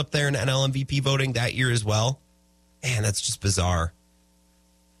Aguilar was up there in NL MVP voting that year as well. Man, that's just bizarre.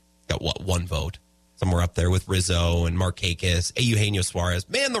 Got what, 1 vote? Somewhere up there with Rizzo and Markakis, Eugenio Suarez.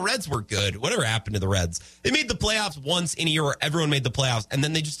 Man, the Reds were good. Whatever happened to the Reds? They made the playoffs once in a year where everyone made the playoffs, and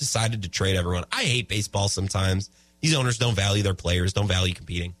then they just decided to trade everyone. I hate baseball sometimes. These owners don't value their players, don't value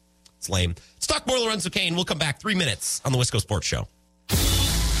competing. It's lame. Let's talk more Lorenzo Cain. We'll come back 3 minutes on the Wisco Sports Show.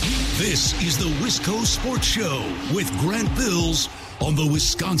 This is the Wisco Sports Show with Grant Bills on the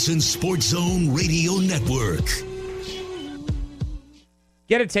Wisconsin Sports Zone Radio Network.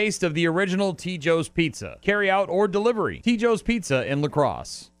 Get a taste of the original T. Joe's Pizza. Carry out or delivery. T. Joe's Pizza in La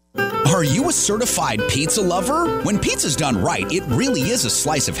Crosse. Are you a certified pizza lover? When pizza's done right, it really is a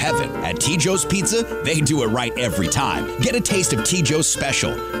slice of heaven. At T. Joe's Pizza, they do it right every time. Get a taste of T. Joe's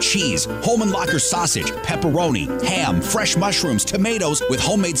Special. Cheese, Holman Locker sausage, pepperoni, ham, fresh mushrooms, tomatoes with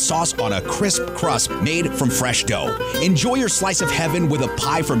homemade sauce on a crisp crust made from fresh dough. Enjoy your slice of heaven with a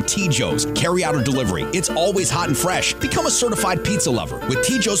pie from T. Joe's. Carry out or delivery. It's always hot and fresh. Become a certified pizza lover with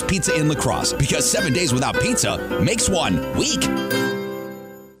T. Joe's Pizza in La Crosse, because 7 days without pizza makes 1 week.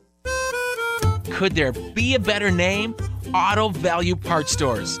 Could there be a better name? Auto Value Parts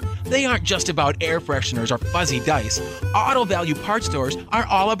Stores. They aren't just about air fresheners or fuzzy dice. Auto Value Parts Stores are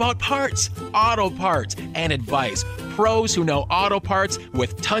all about parts, auto parts, and advice. Pros who know auto parts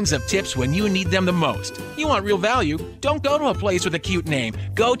with tons of tips when you need them the most. You want real value? Don't go to a place with a cute name.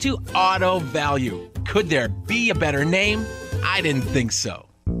 Go to Auto Value. Could there be a better name? I didn't think so.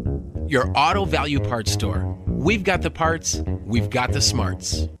 Your Auto Value Parts Store. We've got the parts, we've got the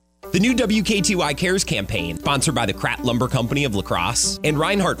smarts. The new WKTY Cares campaign, sponsored by the Kratt Lumber Company of La Crosse and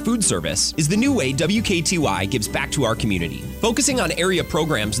Reinhardt Food Service, is the new way WKTY gives back to our community. Focusing on area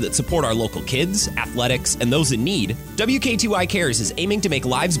programs that support our local kids, athletics, and those in need, WKTY Cares is aiming to make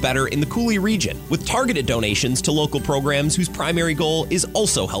lives better in the Cooley region, with targeted donations to local programs whose primary goal is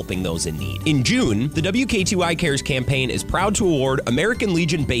also helping those in need. In June, the WKTY Cares campaign is proud to award American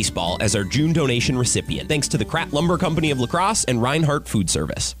Legion Baseball as our June donation recipient, thanks to the Kratt Lumber Company of La Crosse and Reinhardt Food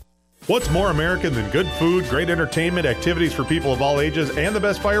Service. What's more American than good food, great entertainment, activities for people of all ages, and the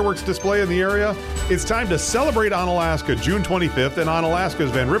best fireworks display in the area? It's time to celebrate Onalaska June 25th in Onalaska's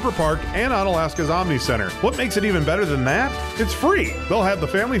Van Ripper Park and Onalaska's Omni Center. What makes it even better than that? It's free. They'll have the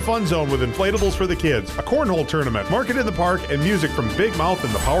Family Fun Zone with inflatables for the kids, a cornhole tournament, market in the park, and music from Big Mouth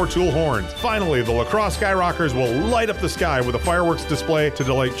and the Power Tool Horns. Finally, the La Crosse Skyrockers will light up the sky with a fireworks display to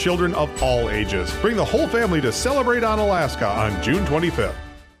delight children of all ages. Bring the whole family to celebrate Onalaska on June 25th.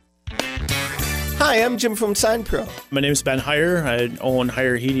 Hi, I'm Jim from Sign Pro. My name is Ben Heyer. I own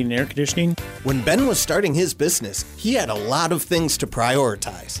Heyer Heating and Air Conditioning. When Ben was starting his business, he had a lot of things to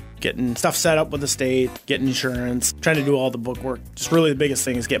prioritize. Getting stuff set up with the state, getting insurance, trying to do all the bookwork. Just really the biggest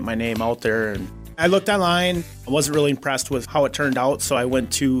thing is getting my name out there. And I looked online. I wasn't really impressed with how it turned out, so I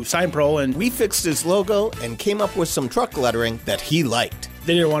went to Sign Pro, and we fixed his logo and came up with some truck lettering that he liked.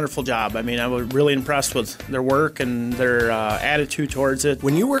 They did a wonderful job. I mean, I was really impressed with their work and their attitude towards it.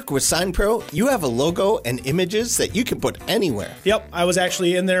 When you work with Sign Pro, you have a logo and images that you can put anywhere. Yep. I was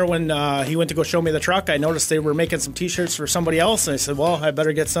actually in there when he went to go show me the truck. I noticed they were making some T-shirts for somebody else, and I said, well, I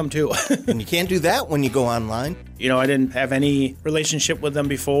better get some too. And you can't do that when you go online. You know, I didn't have any relationship with them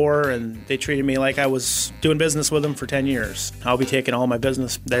before, and they treated me like I was doing business with them for 10 years. I'll be taking all my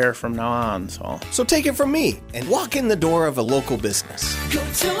business there from now on. So take it from me and walk in the door of a local business. Go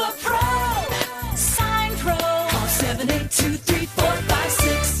to a pro. Sign Pro. Call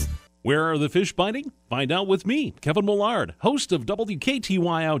 782-3456. Where are the fish biting? Find out with me, Kevin Millard, host of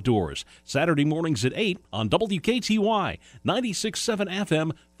WKTY Outdoors, Saturday mornings at 8 on WKTY, 96.7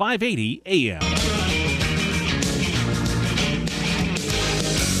 FM, 580 AM.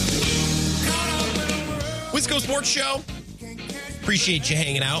 Wisco Sports Show. Appreciate you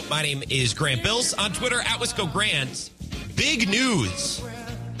hanging out. My name is Grant Bills. On Twitter, at Wisco Grant. Big news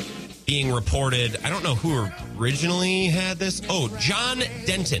being reported. I don't know who originally had this. Oh, John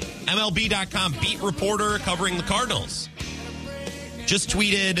Denton, MLB.com beat reporter covering the Cardinals. Just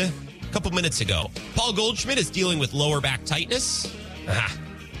tweeted a couple minutes ago. Paul Goldschmidt is dealing with lower back tightness.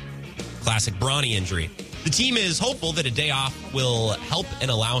 Classic Brawny injury. The team is hopeful that a day off will help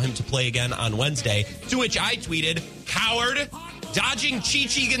and allow him to play again on Wednesday. To which I tweeted, Howard, dodging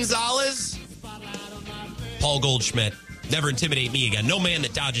Chichi Gonzalez? Paul Goldschmidt, never intimidate me again. No man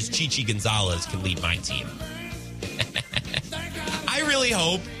that dodges Chichi Gonzalez can lead my team. I really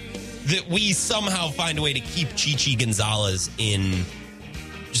hope that we somehow find a way to keep Chichi Gonzalez in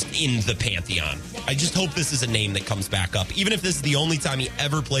the pantheon. I just hope this is a name that comes back up, even if this is the only time he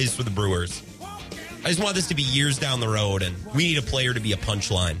ever plays for the Brewers. I just want this to be years down the road, and we need a player to be a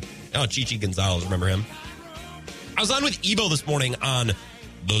punchline. Oh, Chichi Gonzalez, remember him? I was on with Ebo this morning on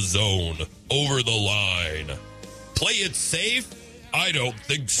The Zone, Over the Line. Play it safe? I don't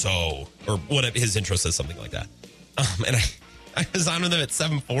think so. Or what his intro says, something like that. And I was on with him at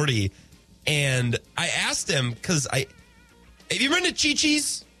 7:40, and I asked him, because have you been to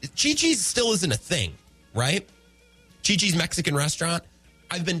Chi-Chi's? Chi-Chi's still isn't a thing, right? Chi-Chi's Mexican restaurant.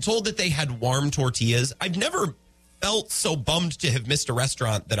 I've been told that they had warm tortillas. I've never felt so bummed to have missed a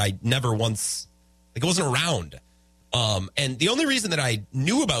restaurant that I never once, it wasn't around. And the only reason that I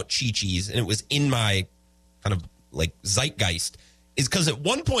knew about Chi-Chi's, and it was in my kind of like zeitgeist, is because at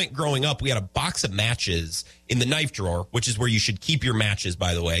one point growing up, we had a box of matches in the knife drawer, which is where you should keep your matches,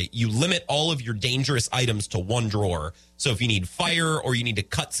 by the way. You limit all of your dangerous items to one drawer. So if you need fire or you need to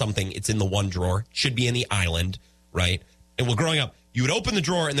cut something, it's in the one drawer. Should be in the island, right? And well, growing up, you would open the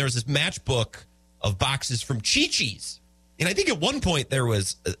drawer and there was this matchbook of boxes from Chi-Chi's. And I think at one point there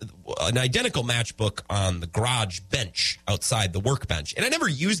was an identical matchbook on the garage bench outside the workbench. And I never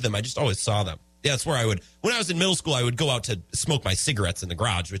used them. I just always saw them. Yeah, that's where I would, when I was in middle school, I would go out to smoke my cigarettes in the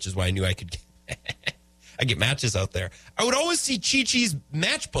garage, which is why I knew I could I get matches out there. I would always see Chi-Chi's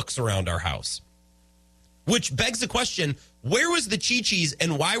matchbooks around our house, which begs the question, where was the Chi-Chi's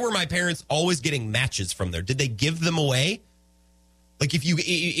and why were my parents always getting matches from there? Did they give them away? Like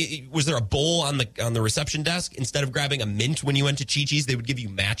was there a bowl on the reception desk? Instead of grabbing a mint when you went to Chi-Chi's, they would give you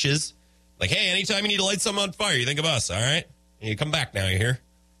matches. Like, hey, anytime you need to light something on fire, you think of us, all right? And you come back now, you hear?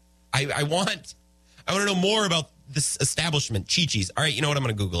 I want to know more about this establishment, Chi-Chi's. All right, you know what? I'm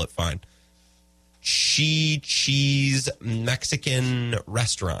going to Google it. Fine. Chi-Chi's Mexican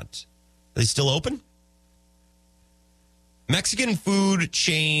restaurant. Are they still open? Mexican food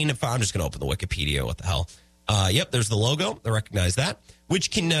chain. I'm just going to open the Wikipedia. What the hell? Yep, there's the logo. I recognize that. Which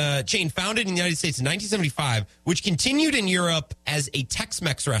chain founded in the United States in 1975, which continued in Europe as a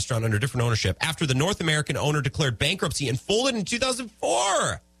Tex-Mex restaurant under different ownership after the North American owner declared bankruptcy and folded in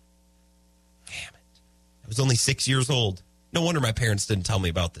 2004. Damn it. I was only 6 years old. No wonder my parents didn't tell me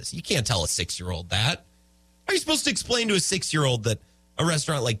about this. You can't tell a 6-year-old that. How are you supposed to explain to a 6-year-old that a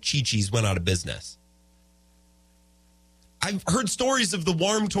restaurant like Chi-Chi's went out of business? I've heard stories of the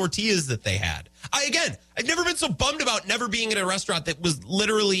warm tortillas that they had. I've never been so bummed about never being at a restaurant that was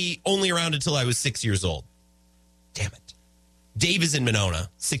literally only around until I was 6 years old. Damn it. Dave is in Monona,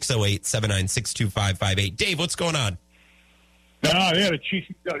 608-796-2558. Dave, what's going on? No, they had a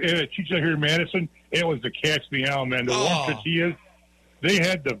Chi-Chi's here in Madison. It was the cat's meow, man. The warm tortillas. They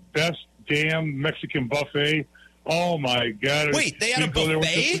had the best damn Mexican buffet. Oh, my God. Wait, they had a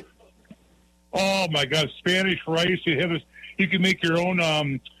buffet? Oh, my God. Spanish rice. You can make your own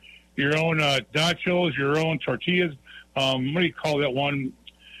nachos, your own tortillas. What do you call that one?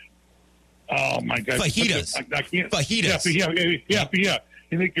 Oh, my God. Fajitas. I can't. Fajitas. Yeah.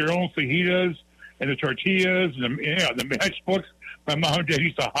 You make your own fajitas and the tortillas and the matchbooks. My mom and dad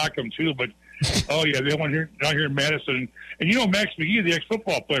used to hawk them, too, but oh, yeah, they went down here in Madison. And you know Max McGee, the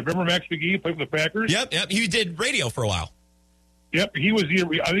ex-football player. Remember Max McGee played for the Packers? Yep. He did radio for a while. Yep,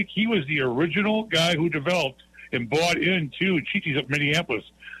 I think he was the original guy who developed and bought into Chi-Chi's up Minneapolis.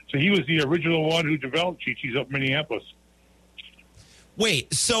 So he was the original one who developed Chi-Chi's up Minneapolis.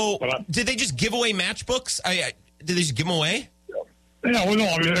 Wait, so did they just give away matchbooks? Did they just give them away? Yeah, well, no.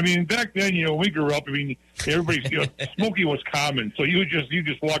 I mean, back then, when we grew up, everybody, smoking was common. So you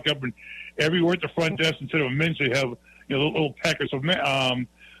just walk up and everywhere at the front desk, instead of a mint, you have little packets of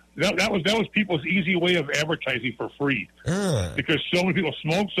that was people's easy way of advertising for free because so many people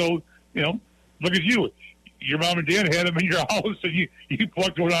smoke. So look at you. Your mom and dad had them in your house, and you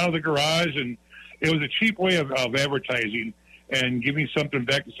plucked one out of the garage, and it was a cheap way of advertising and giving something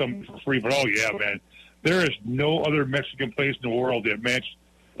back to someone for free. But, oh, yeah, man, there is no other Mexican place in the world that matched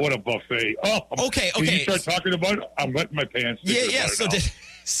what a buffet. Oh, okay. When you start talking about it, I'm wetting my pants. Yeah.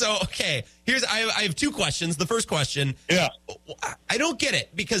 So, okay, I have two questions. The first question, I don't get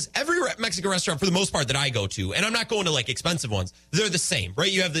it, because every Mexican restaurant, for the most part, that I go to, and I'm not going to like expensive ones, they're the same,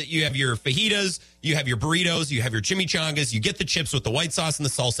 right? You have your fajitas, you have your burritos, you have your chimichangas, you get the chips with the white sauce and the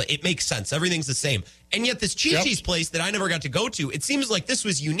salsa. It makes sense. Everything's the same. And yet this Chi-Chi's place that I never got to go to, it seems like this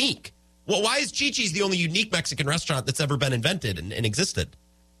was unique. Well, why is Chi-Chi's the only unique Mexican restaurant that's ever been invented and existed?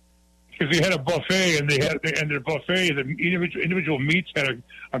 Because they had a buffet, and their buffet, the individual meats had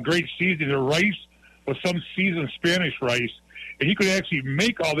a great seasoning. Their rice was some seasoned Spanish rice, and you could actually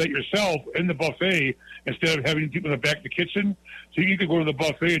make all that yourself in the buffet instead of having people in the back of the kitchen. So you could go to the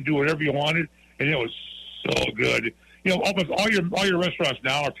buffet and do whatever you wanted, and it was so good. Almost all your restaurants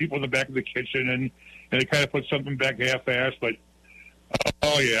now are people in the back of the kitchen, and they kind of put something back half-assed. But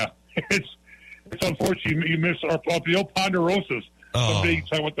oh yeah, it's unfortunate you miss the old Ponderosas. Someday you can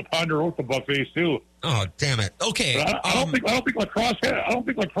talk about the Ponderosa buffets too. Oh, damn it! Okay, I don't think Lacrosse had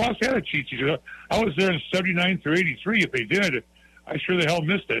a Chi-Chi's. I was there in '79 through '83. If they did, I sure the hell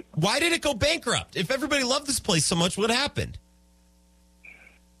missed it. Why did it go bankrupt? If everybody loved this place so much, what happened?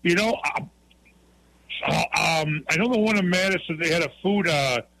 I know the one in Madison. They had a food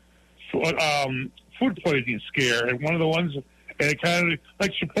poisoning scare, and one of the ones, and it kind of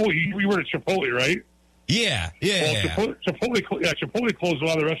like Chipotle. You were at Chipotle, right? Yeah. Chipotle closed a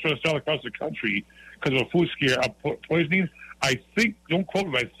lot of the restaurants all across the country because of a food scare, poisoning. I think, don't quote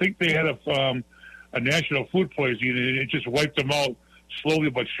me, I think they had a national food poisoning, and it just wiped them out slowly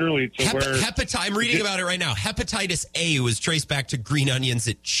but surely to where... I'm reading about it right now. Hepatitis A was traced back to green onions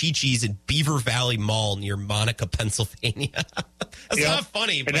at Chi-Chi's in Beaver Valley Mall near Monica, Pennsylvania. That's not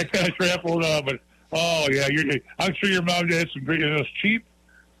funny. And that kind of trampled, but, oh, yeah, I'm sure your mom had some great, it was cheap.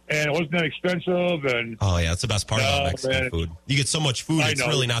 And it wasn't that expensive. And oh, yeah, that's the best part about Mexican food. You get so much food, it's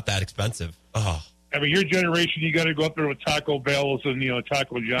really not that expensive. Oh. I mean, your generation, you got to go up there with Taco Bells and,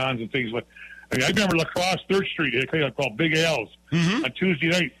 Taco John's and things like I remember La Crosse, 3rd Street, they called Big Al's. On Tuesday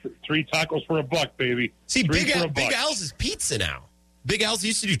night, 3 tacos for $1, baby. See, Big Al's is pizza now. Big Al's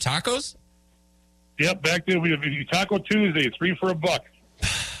used to do tacos? Yep, back then, we do Taco Tuesday, 3 for $1.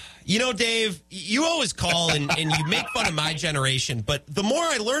 Dave, you always call and you make fun of my generation, but the more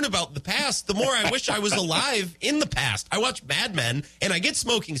I learn about the past, the more I wish I was alive in the past. I watch Mad Men, and I get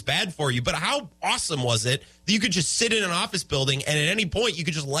smoking's bad for you, but how awesome was it that you could just sit in an office building and at any point you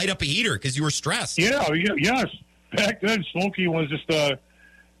could just light up a heater because you were stressed? Yes. Back then, smoking was just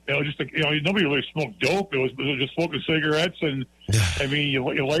nobody really smoked dope. It was just smoking cigarettes, and I mean, you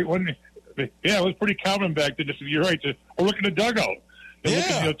light one. Yeah, it was pretty common back then. You're right. Or look at the dugout. Look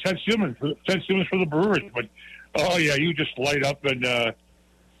at Ted Simmons for the Brewers, but you just light up and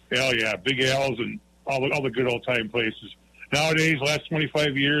Big Al's and all the good old time places. Nowadays, last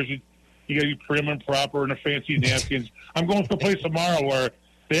 25 years, you got to be prim and proper and the fancy napkins. I'm going to a place tomorrow where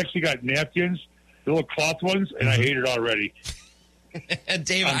they actually got napkins, the little cloth ones, and I hate it already.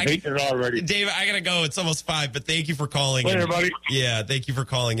 Dave, I'm hating it already. Dave, I gotta go. It's almost 5, but thank you for calling. Later, buddy. Yeah, thank you for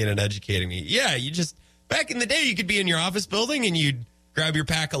calling in and educating me. Yeah, back in the day, you could be in your office building and you'd grab your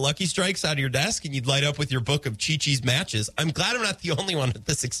pack of Lucky Strikes out of your desk, and you'd light up with your book of Chi-Chi's matches. I'm glad I'm not the only one with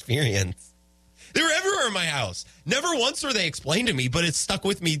this experience. They were everywhere in my house. Never once were they explained to me, but it's stuck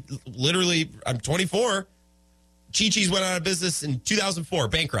with me. Literally, I'm 24. Chi-Chi's went out of business in 2004,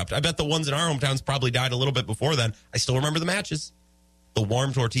 bankrupt. I bet the ones in our hometowns probably died a little bit before then. I still remember the matches. The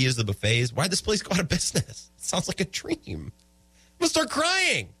warm tortillas, the buffets. Why'd this place go out of business? It sounds like a dream. I'm going to start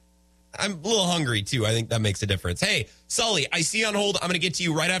crying. I'm a little hungry, too. I think that makes a difference. Hey, Sully, I see you on hold. I'm going to get to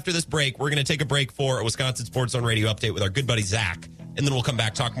you right after this break. We're going to take a break for a Wisconsin Sports Zone Radio update with our good buddy, Zach. And then we'll come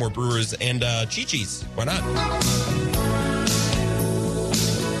back, talk more Brewers and Chi-Chi's. Why not?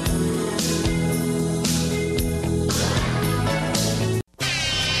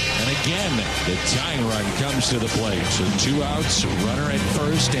 Again, the tying run comes to the plate. So 2 outs, runner at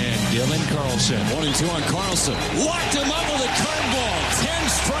first, and Dylan Carlson. 1-2 on Carlson. Locked him up with a curveball. 10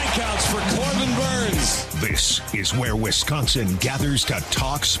 strikeouts for Corbin Burns. This is where Wisconsin gathers to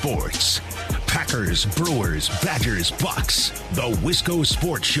talk sports. Packers, Brewers, Badgers, Bucks. The Wisco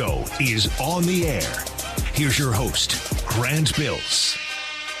Sports Show is on the air. Here's your host, Grant Bills.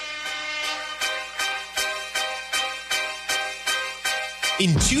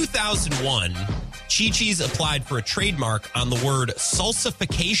 In 2001, Chi-Chi's applied for a trademark on the word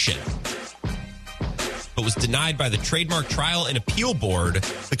salsification. but was denied by the Trademark Trial and Appeal Board.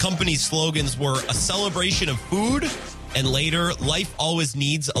 The company's slogans were a celebration of food and later, life always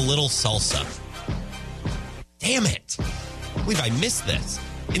needs a little salsa. Damn it. I believe I missed this.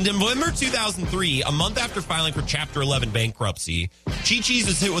 In November 2003, a month after filing for Chapter 11 bankruptcy, Chi-Chi's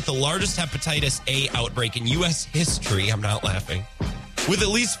was hit with the largest hepatitis A outbreak in U.S. history. I'm not laughing. With at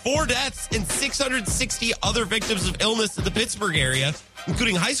least 4 deaths and 660 other victims of illness in the Pittsburgh area,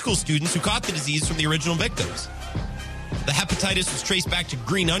 including high school students who caught the disease from the original victims. The hepatitis was traced back to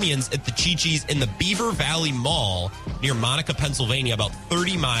green onions at the Chi-Chi's in the Beaver Valley Mall near Monica, Pennsylvania, about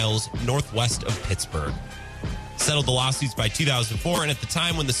 30 miles northwest of Pittsburgh. Settled the lawsuits by 2004, and at the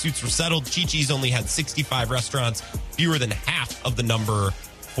time when the suits were settled, Chi-Chi's only had 65 restaurants, fewer than half of the number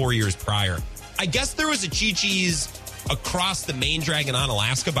 4 years prior. I guess there was a Chi-Chi's across the main drag in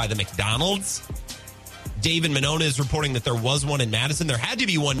Onalaska by the McDonald's. David Monona is reporting that there was one in Madison. There had to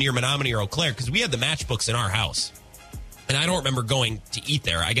be one near Menominee or Eau Claire because we had the Matchbooks in our house. And I don't remember going to eat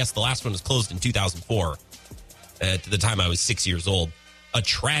there. I guess the last one was closed in 2004. At the time I was 6 years old. A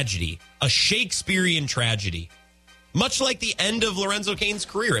tragedy. A Shakespearean tragedy. Much like the end of Lorenzo Cain's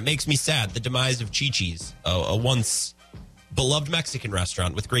career, it makes me sad. The demise of Chi-Chi's, a once beloved Mexican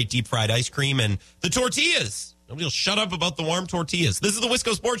restaurant with great deep fried ice cream and the tortillas. Nobody will shut up about the warm tortillas. This is the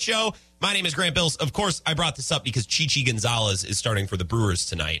Wisco Sports Show. My name is Grant Bills. Of course, I brought this up because Chi-Chi Gonzalez is starting for the Brewers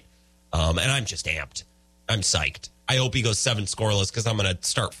tonight. And I'm just amped. I'm psyched. I hope he goes 7 scoreless because I'm going to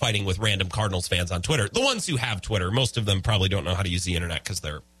start fighting with random Cardinals fans on Twitter. The ones who have Twitter, most of them probably don't know how to use the internet because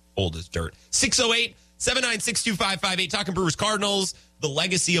they're old as dirt. 608-796-2558, talking Brewers Cardinals, the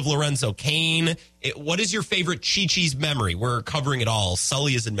legacy of Lorenzo Cain. What is your favorite Chi-Chi's memory? We're covering it all.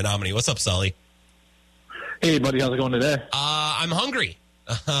 Sully is in Menominee. What's up, Sully? Hey, buddy. How's it going today? I'm hungry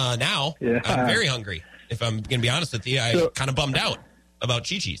now. Yeah. I'm very hungry. If I'm going to be honest with you, I'm kind of bummed out about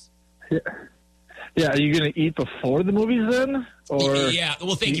Chi-Chi's. Yeah, are you going to eat before the movies then? Or yeah,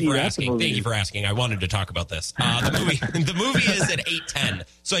 well, thank you for asking. Thank you for asking. I wanted to talk about this. The movie is at 8:10,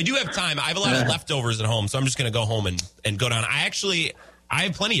 so I do have time. I have a lot of leftovers at home, so I'm just going to go home and go down. I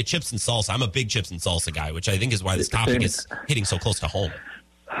have plenty of chips and salsa. I'm a big chips and salsa guy, which I think is why this topic is hitting so close to home.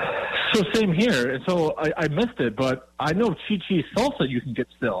 So same here. And so I missed it, but I know Chi-Chi's salsa you can get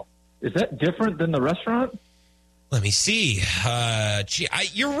still. Is that different than the restaurant? Let me see.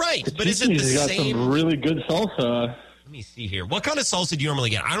 You're right, but is it the got same? Some really good salsa. Let me see here. What kind of salsa do you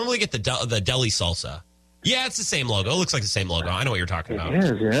normally get? I normally get the deli salsa. Yeah, it's the same logo. It looks like the same logo. I know what you're talking about. It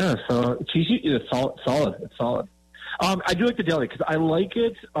is, yeah. So Chi-Chi is solid. It's solid. I do like the deli because I like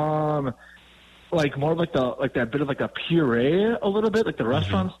it. Like more like that bit of like a puree a little bit, like the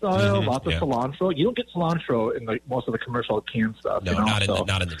restaurant style, lots of cilantro. You don't get cilantro in like most of the commercial canned stuff. No,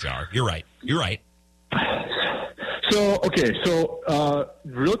 not in the jar. You're right. So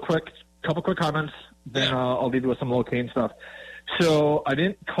real quick, couple quick comments, then I'll leave you with some little Cain stuff. So I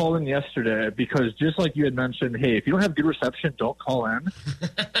didn't call in yesterday because just like you had mentioned, hey, if you don't have good reception, don't call in.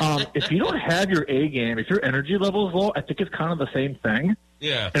 If you don't have your A game, if your energy level is low, I think it's kind of the same thing.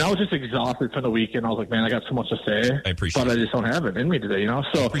 Yeah. And I was just exhausted from the weekend. I was like, man, I got so much to say. I appreciate but I just don't have it in me today,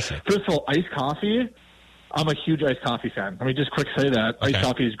 So first of all, iced coffee. I'm a huge iced coffee fan. Let me just quick say that. Okay. Iced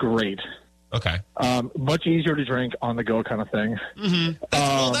coffee is great. Okay. Much easier to drink on the go kind of thing. Mm-hmm.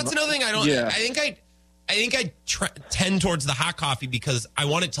 That's another thing I don't. Yeah. I think I tend towards the hot coffee because I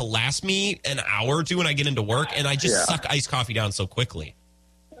want it to last me an hour or two when I get into work, and I just suck iced coffee down so quickly.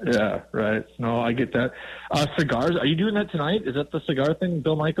 Yeah, right. No, I get that. Cigars, are you doing that tonight? Is that the cigar thing,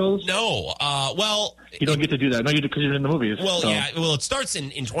 Bill Michaels? No. Well... You don't get to do that. No, you do because you're in the movies. Well, yeah. Well, it starts in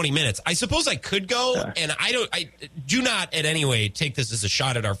 20 minutes. I suppose I could go, and I do not in any way take this as a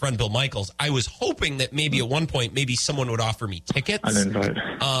shot at our friend Bill Michaels. I was hoping that maybe at one point, maybe someone would offer me tickets. An invite.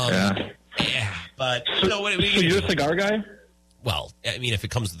 Yeah, but... So you're a cigar guy? Well, I mean, if it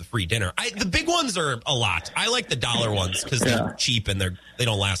comes to the free dinner, the big ones are a lot. I like the $1 ones because they're cheap and they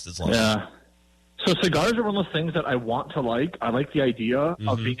don't last as long. Yeah. So cigars are one of those things that I want to like. I like the idea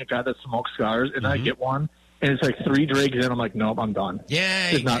of being a guy that smokes cigars, and I get one, and it's like 3 drags in. I'm like, nope, I'm done.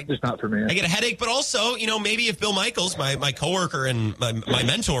 Yeah, it's not for me. I get a headache, but also, maybe if Bill Michaels, my coworker and my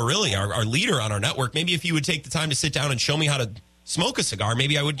mentor, really our leader on our network, maybe if he would take the time to sit down and show me how to smoke a cigar,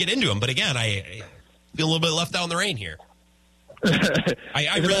 maybe I would get into him. But again, I feel a little bit left out in the rain here.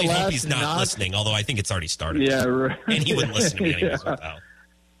 I really hope he's not listening, although I think it's already started. Yeah, right. And he wouldn't listen to me anyways.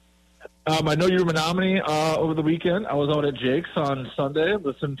 I know you were in Menominee over the weekend. I was out at Jake's on Sunday,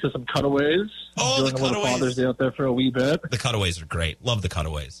 listening to some Cutaways. Oh, the Cutaways! Father's Day out there for a wee bit. The Cutaways are great. Love the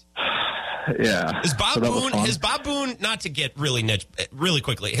Cutaways. Yeah. Is Bob Boone? Not to get really niche, really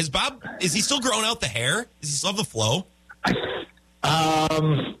quickly. Is he still growing out the hair? Does he still have the flow?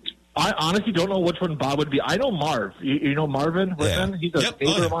 I honestly don't know which one Bob would be. I know Marv. You know Marvin Whitman? He's a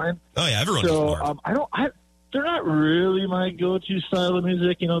favorite of mine. Oh, yeah, everyone knows Marv. They're not really my go-to style of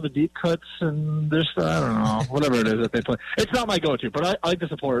music, the deep cuts and this, I don't know, whatever it is that they play. It's not my go-to, but I like to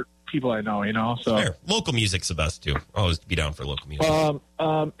support people I know, so. Fair. Local music's the best, too. I'll always be down for local music.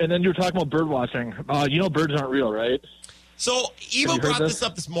 And then you were talking about bird watching. Birds aren't real, right? So, Evo brought this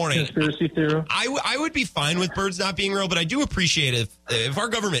up this morning. Conspiracy theory? I would be fine with birds not being real, but I do appreciate if our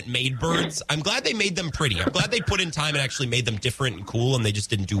government made birds. I'm glad they made them pretty. I'm glad they put in time and actually made them different and cool, and they just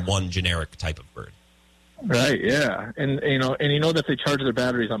didn't do one generic type of bird. Right, yeah. And that they charge their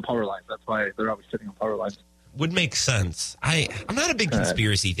batteries on power lines. That's why they're always sitting on power lines. Would make sense. I'm not a big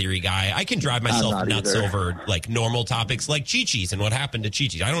conspiracy theory guy. I can drive myself nuts over like normal topics like Chi-Chis and what happened to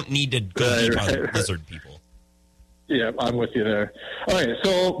Chi-Chis. I don't need to go deep on lizard people. Yeah, I'm with you there. All right,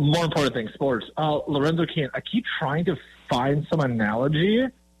 so more important thing, sports. Lorenzo Cain, I keep trying to find some analogy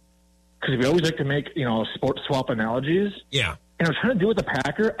because we always like to make, sports swap analogies. Yeah. And I'm trying to do it with the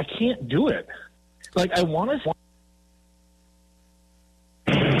Packer. I can't do it. Like, I want to...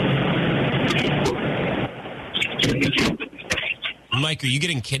 Mike, are you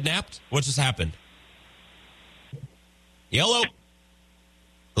getting kidnapped? What just happened? Hello?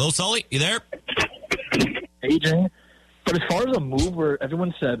 Hello, Sully? You there? Aging. But as far as a move where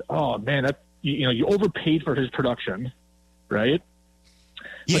everyone said, oh, man, that you overpaid for his production, right?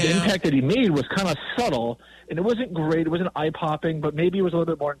 Yeah. But the impact that he made was kind of subtle, and it wasn't great. It wasn't eye-popping, but maybe it was a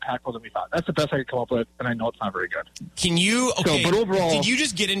little bit more impactful than we thought. That's the best I could come up with, and I know it's not very good. Can you, okay, but overall, did you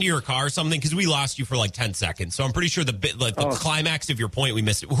just get into your car or something? Because we lost you for like 10 seconds, so I'm pretty sure the climax of your point we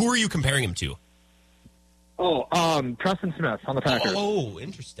missed it. Who are you comparing him to? Preston Smith on the Packers. Oh,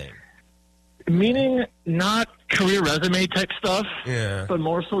 interesting. Meaning not career resume type stuff, but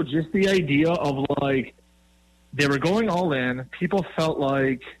more so just the idea of like they were going all in. People felt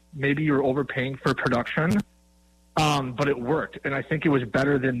like maybe you were overpaying for production, but it worked. And I think it was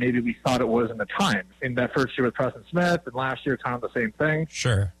better than maybe we thought it was in the time. In that first year with Preston Smith and last year kind of the same thing.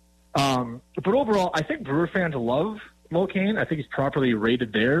 Sure. But overall, I think Brewer fans love Lo Cain. I think he's properly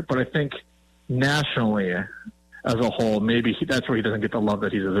rated there. But I think nationally as a whole, maybe that's where he doesn't get the love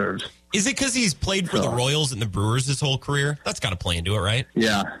that he deserves. Is it because he's played for the Royals and the Brewers his whole career? That's got to play into it, right?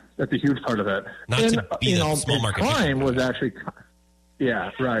 Yeah, that's a huge part of it. Not to be the small market. Prime was actually, yeah,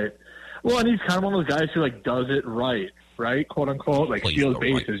 right. Well, and he's kind of one of those guys who like does it right, quote unquote, like steals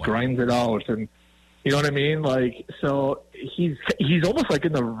bases, grinds it out, and you know what I mean. Like, so he's almost like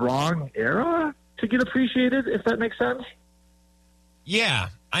in the wrong era to get appreciated, if that makes sense. Yeah,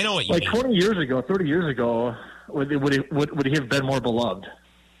 I know what you mean. Like 20 years ago, 30 years ago. Would he have been more beloved?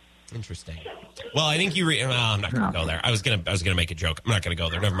 Interesting. Well, I think I'm not going to go there. I was gonna make a joke. I'm not going to go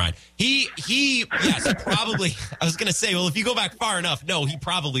there. Never mind. He yes, probably. I was going to say, well, if you go back far enough, no, he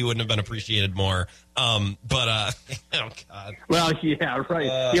probably wouldn't have been appreciated more. Oh God. Well, yeah,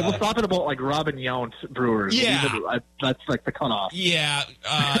 right. Yeah, we'll stop it about like Robin Yount Brewers. Yeah, that's like the cutoff. Yeah,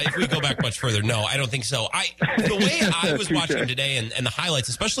 if we go back much further, no, I don't think so. The way I was watching today and the highlights,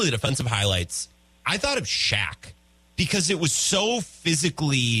 especially the defensive highlights, I thought of Shaq because it was so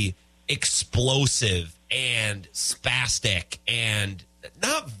physically explosive and spastic and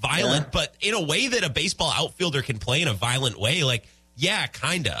not violent, but in a way that a baseball outfielder can play in a violent way. Like, yeah,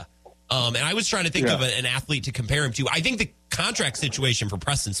 kind of. And I was trying to think of an athlete to compare him to. I think the contract situation for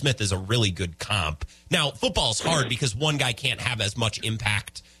Preston Smith is a really good comp. Now, football's hard because one guy can't have as much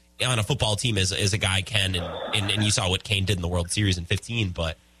impact on a football team as a guy can. And you saw what Kane did in the World Series in 2015,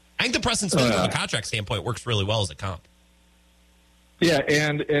 but I think the Preston Smith from a contract standpoint works really well as a comp. Yeah,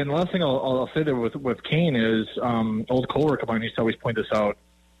 and last thing I'll say there with Kane is old coworker of mine used to always point this out.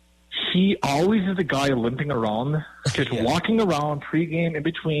 He always is the guy limping around, just walking around pregame in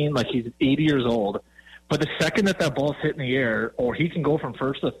between like he's 80 years old. But the second that ball's hit in the air, or he can go from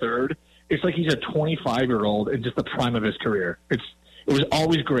first to third, it's like he's a 25-year-old in just the prime of his career. It was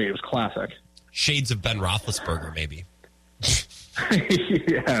always great. It was classic. Shades of Ben Roethlisberger, maybe.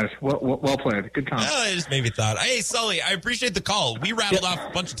 Yes, well played. Good comment. It just made me thought. Hey, Sully, I appreciate the call. We rattled off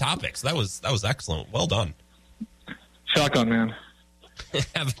a bunch of topics. That was excellent. Well done. Shotgun, man.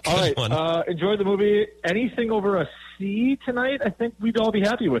 Have a good all right, one. Enjoy the movie. Anything over a C tonight, I think we'd all be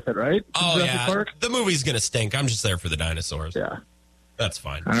happy with it, right? Oh, yeah. Park? The movie's going to stink. I'm just there for the dinosaurs. Yeah. That's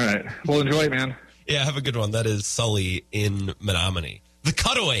fine. All right. Well, enjoy it, man. Yeah, have a good one. That is Sully in Menominee. The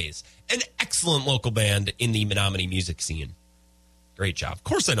Cutaways, an excellent local band in the Menominee music scene. Great job. Of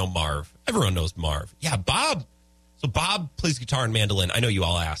course I know Marv. Everyone knows Marv. Yeah, Bob. So Bob plays guitar and mandolin. I know you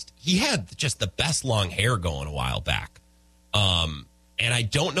all asked. He had just the best long hair going a while back. And I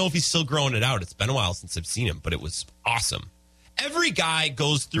don't know if he's still growing it out. It's been a while since I've seen him, but it was awesome. every guy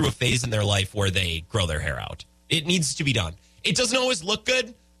goes through a phase in their life where they grow their hair out. It needs to be done. It doesn't always look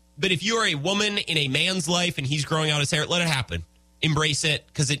good, but if you are a woman in a man's life and he's growing out his hair, let it happen. Embrace it,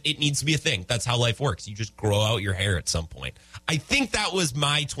 because it needs to be a thing. That's how life works. You just grow out your hair at some point. I think that was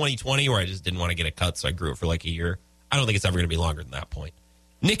my 2020 where I just didn't want to get it cut, so I grew it for like a year. I don't think it's ever going to be longer than that point.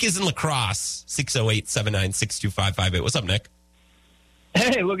 Nick is in La Crosse, 608-796-2558. What's up, Nick?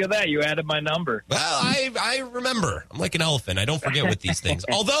 Hey, look at that. You added my number. Well, I remember. I'm like an elephant. I don't forget with these things.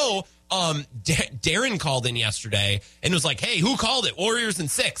 Although, Darren called in yesterday and was like, hey, who called it? Warriors in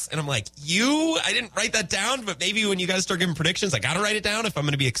 6. And I'm like, I didn't write that down, but maybe when you guys start giving predictions, I got to write it down if I'm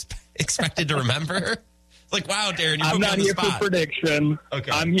going to be expected to remember. It's like, wow, Darren, you put me on the spot. I'm not here for prediction.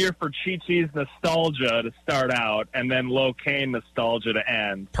 Okay. I'm here for Chi-Chi's nostalgia to start out and then Locaine nostalgia to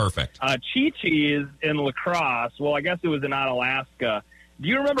end. Perfect. Chi-Chi's in La Crosse, well, I guess it was in Onalaska. Do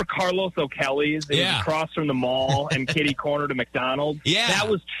you remember Carlos O'Kelly's? It was across from the mall and kitty corner to McDonald's. Yeah. That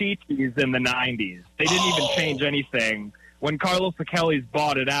was Chi-Chi's in the 90s. They didn't even change anything. When Carlos O'Kelly's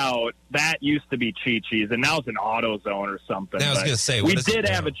bought it out, that used to be Chi-Chi's, and now it's an AutoZone or something. I was going to say, we did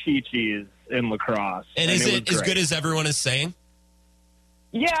have a Chi-Chi's in La Crosse. And is it as good as everyone is saying?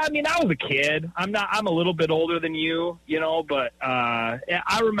 Yeah, I mean, I was a kid. I'm a little bit older than you, but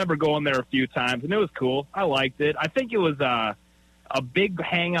I remember going there a few times, and it was cool. I liked it. I think it was a big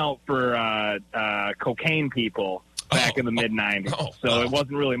hangout for cocaine people back in the mid-90s. So it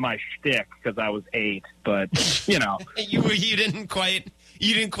wasn't really my shtick because I was 8, but, you didn't quite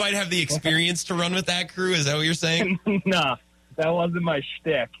have the experience to run with that crew? Is that what you're saying? No, that wasn't my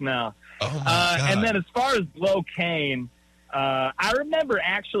shtick, no. Oh, my God. And then as far as Locaine, I remember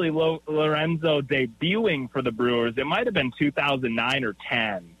actually Lorenzo debuting for the Brewers. It might have been 2009 or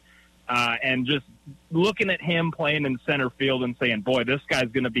 10. And just looking at him playing in center field and saying, boy, this guy's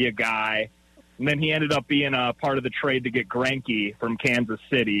going to be a guy. And then he ended up being a part of the trade to get Greinke from Kansas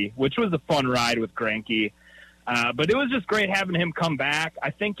City, which was a fun ride with Greinke. But it was just great having him come back. I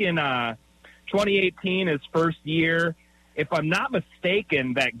think in 2018, his first year, if I'm not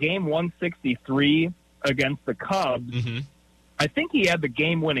mistaken, that game 163 against the Cubs, I think he had the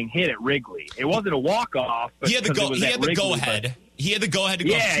game-winning hit at Wrigley. It wasn't a walk-off. He had the go-ahead. He had the go-ahead to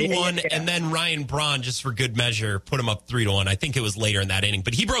go 2-1, and then Ryan Braun, just for good measure, put him up 3-1. I think it was later in that inning,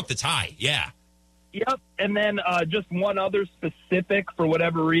 but he broke the tie. Yeah. Yep, and then just one other specific, for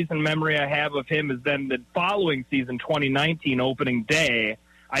whatever reason, memory I have of him is then the following season, 2019, opening day,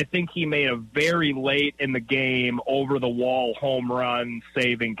 I think he made a very late in the game over-the-wall home run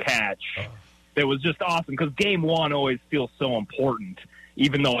saving catch. It was just awesome because game one always feels so important,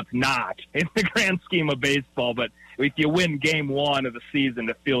 even though it's not in the grand scheme of baseball. But if you win game one of the season,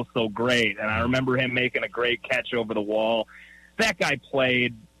 it feels so great. And I remember him making a great catch over the wall. That guy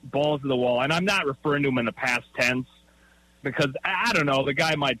played balls to the wall. And I'm not referring to him in the past tense because, I don't know, the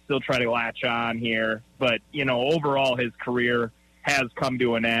guy might still try to latch on here. But, overall his career has come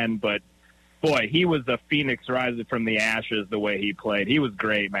to an end. But, boy, he was a phoenix rising from the ashes the way he played. He was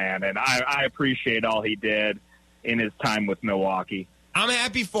great, man. And I appreciate all he did in his time with Milwaukee. I'm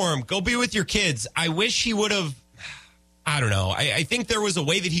happy for him. Go be with your kids. I wish he would have, I don't know. I think there was a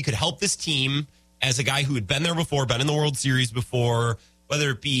way that he could help this team as a guy who had been there before, been in the World Series before,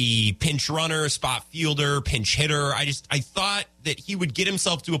 whether it be pinch runner, spot fielder, pinch hitter. I thought that he would get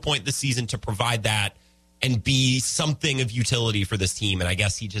himself to a point this season to provide that and be something of utility for this team. And I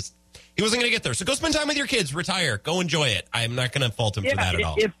guess he wasn't going to get there. So go spend time with your kids, retire, go enjoy it. I'm not going to fault him for that at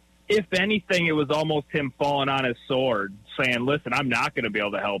all. If anything, it was almost him falling on his sword, saying, listen, I'm not going to be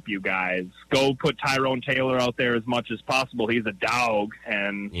able to help you guys. Go put Tyrone Taylor out there as much as possible. He's a dog,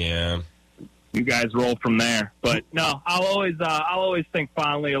 and you guys roll from there. But no, I'll always think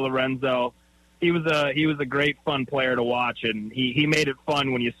fondly of Lorenzo. He was a great fun player to watch, and he made it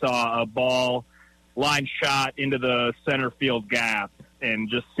fun when you saw a ball line shot into the center field gap and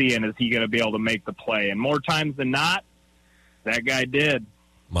just seeing, is he going to be able to make the play? And more times than not, that guy did.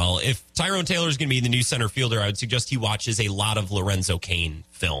 Well, if Tyrone Taylor is going to be the new center fielder, I would suggest he watches a lot of Lorenzo Cain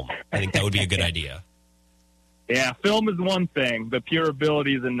film. I think that would be a good idea. Yeah, film is one thing. The pure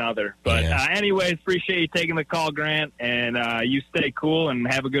ability is another. But anyways, appreciate you taking the call, Grant. And you stay cool and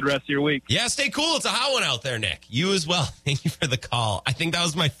have a good rest of your week. Yeah, stay cool. It's a hot one out there, Nick. You as well. Thank you for the call. I think that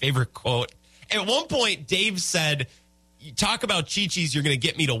was my favorite quote. At one point, Dave said, you talk about Chi-Chi's, you're going to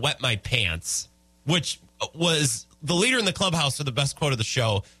get me to wet my pants, which was the leader in the clubhouse for the best quote of the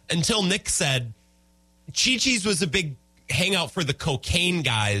show, until Nick said, Chi-Chi's was a big hangout for the cocaine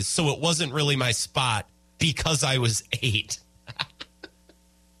guys, so it wasn't really my spot because I was 8.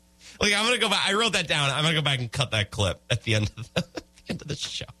 Like, I'm going to go back. I wrote that down. I'm going to go back and cut that clip at the end of the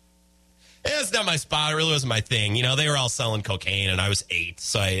show. It's not my spot. It really wasn't my thing. You know, they were all selling cocaine, and I was 8,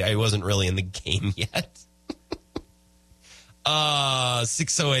 so I wasn't really in the game yet.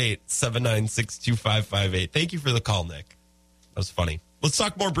 608-796-2558. Thank you for the call, Nick. That was funny. Let's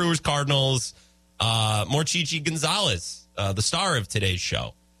talk more Brewers Cardinals. More Chichi Gonzalez, the star of today's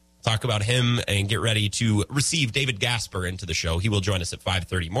show. Talk about him and get ready to receive David Gasper into the show. He will join us at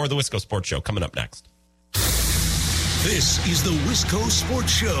 5:30. More of the Wisco Sports Show coming up next. This is the Wisco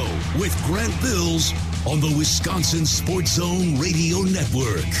Sports Show with Grant Bills on the Wisconsin Sports Zone Radio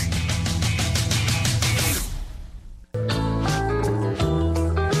Network.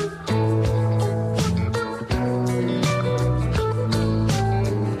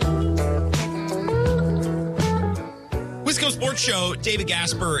 Wisco Sports Show, David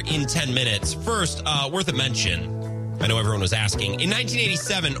Gasper in 10 minutes. First, worth a mention. I know everyone was asking. In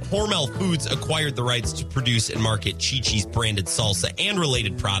 1987, Hormel Foods acquired the rights to produce and market Chi-Chi's branded salsa and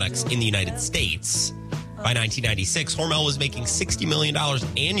related products in the United States. By 1996, Hormel was making $60 million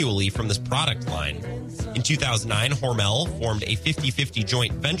annually from this product line. In 2009, Hormel formed a 50-50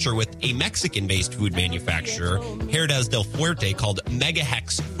 joint venture with a Mexican-based food manufacturer, Herdez del Fuerte, called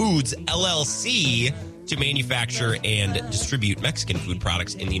Megahex Foods, LLC, to manufacture and distribute Mexican food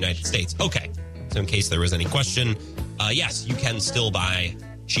products in the United States. Okay, so in case there was any question, yes, you can still buy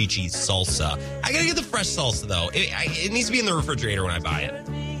Chi-Chi's salsa. I gotta get the fresh salsa, though. It needs to be in the refrigerator when I buy it.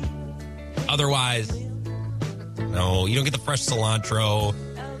 Otherwise, no, you don't get the fresh cilantro,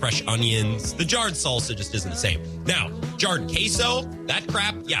 fresh onions. The jarred salsa just isn't the same. Now, jarred queso, that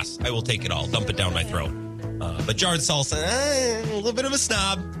crap, yes, I will take it all. Dump it down my throat. But jarred salsa, a little bit of a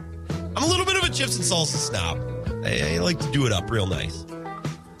snob. I'm a little bit of a chips and salsa snob. I like to do it up real nice.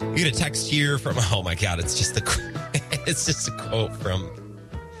 You get a text here from, oh my God, it's just a quote from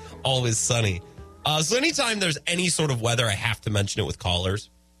Always Sunny. So anytime there's any sort of weather, I have to mention it with callers.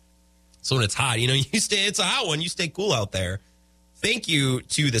 So when it's hot, it's a hot one, you stay cool out there. Thank you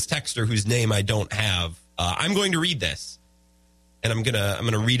to this texter whose name I don't have. I'm going to read this, and I'm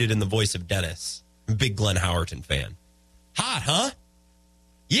gonna read it in the voice of Dennis. I'm a big Glenn Howerton fan. Hot, huh?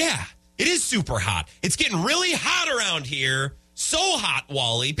 Yeah, it is super hot. It's getting really hot around here. So hot,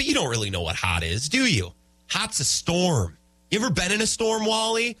 Wally, but you don't really know what hot is, do you? Hot's a storm. You ever been in a storm,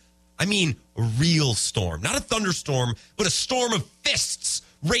 Wally? I mean, a real storm. Not a thunderstorm, but a storm of fists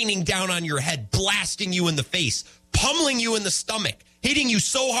raining down on your head, blasting you in the face, pummeling you in the stomach, hitting you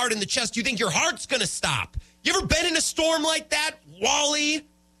so hard in the chest you think your heart's going to stop. You ever been in a storm like that, Wally?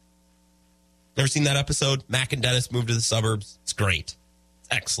 Never seen that episode? Mac and Dennis moved to the suburbs. It's great. It's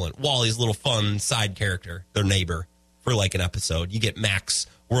excellent. Wally's a little fun side character, their neighbor, for like an episode. You get Mac's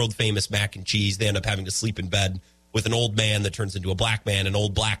world famous mac and cheese. They end up having to sleep in bed with an old man that turns into a black man, an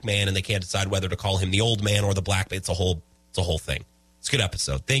old black man, and they can't decide whether to call him the old man or the black man. It's a whole thing. It's a good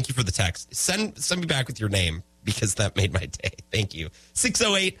episode. Thank you for the text. Send me back with your name because that made my day. Thank you.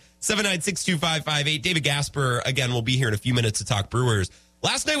 608-796-2558. David Gasper, again, will be here in a few minutes to talk Brewers.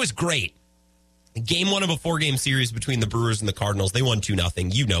 Last night was great. Game 1 of a 4-game series between the Brewers and the Cardinals. They won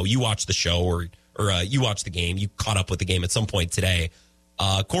 2-0. You watched the show or you watched the game. You caught up with the game at some point today.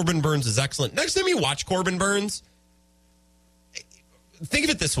 Corbin Burnes is excellent. Next time you watch Corbin Burnes, think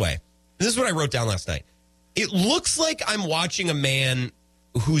of it this way. This is what I wrote down last night. It looks like I'm watching a man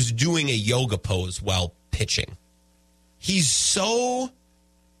who's doing a yoga pose while pitching. It's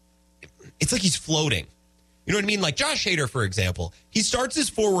like he's floating. You know what I mean? Like Josh Hader, for example, he starts his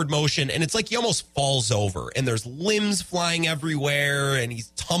forward motion and it's like he almost falls over and there's limbs flying everywhere and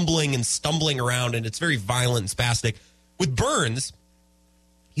he's tumbling and stumbling around and it's very violent and spastic. With Burnes,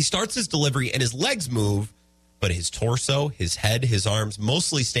 he starts his delivery and his legs move, but his torso, his head, his arms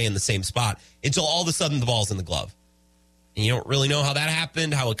mostly stay in the same spot until all of a sudden the ball's in the glove. And you don't really know how that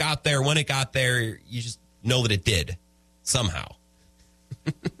happened, how it got there, when it got there. You just know that it did somehow.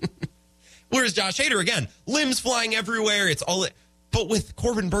 Whereas Josh Hader, again, limbs flying everywhere. But with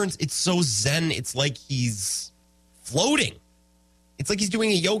Corbin Burnes, it's so zen. It's like he's floating. It's like he's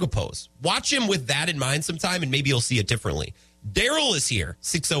doing a yoga pose. Watch him with that in mind sometime, and maybe you'll see it differently. Daryl is here,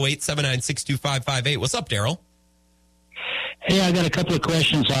 608-796-2558. What's up, Daryl? Hey, I got a couple of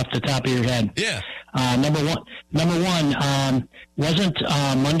questions off the top of your head. Yeah. Number one, wasn't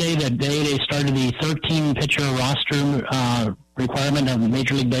Monday the day they started the 13-pitcher roster requirement of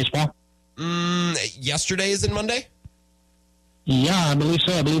Major League Baseball? Yesterday is in Monday? Yeah, I believe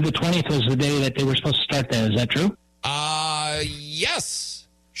so. I believe the 20th was the day that they were supposed to start that. Is that true? Yes.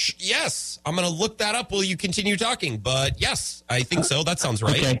 Yes. I'm going to look that up while you continue talking. But yes, I think so. That sounds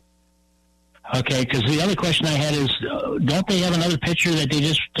right. Okay, because the other question I had is, don't they have another pitcher that they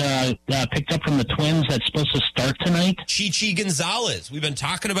just picked up from the Twins that's supposed to start tonight? Chichi Gonzalez. We've been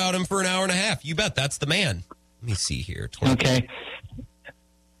talking about him for an hour and a half. You bet, that's the man. Let me see here. Okay.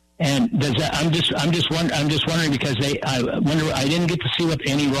 And does that? I'm just wondering because I didn't get to see what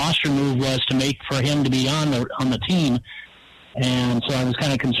any roster move was to make for him to be on the team, and so I was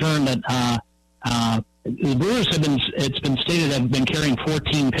kind of concerned that the Brewers it's been stated have been carrying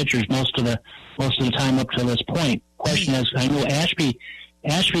 14 pitchers most of the time up to this point. Question is, I know Ashby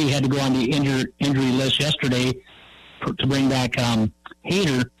had to go on the injury list yesterday to bring back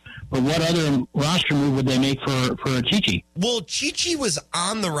Hader. But what other roster move would they make for Chichi? Well, Chichi was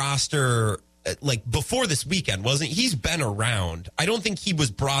on the roster like before this weekend, wasn't he? He's been around. I don't think he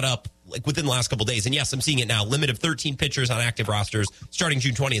was brought up like within the last couple of days. And yes, I'm seeing it now. Limit of 13 pitchers on active rosters starting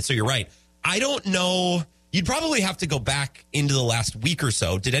June 20th. So you're right. I don't know. You'd probably have to go back into the last week or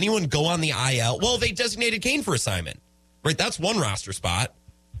so. Did anyone go on the IL? Well, they designated Kane for assignment, right? That's one roster spot.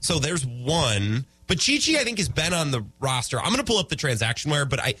 So there's one. But Chichi, I think, has been on the roster. I'm going to pull up the transaction wire,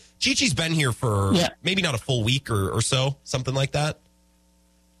 but Chichi's been here for maybe not a full week or so, something like that.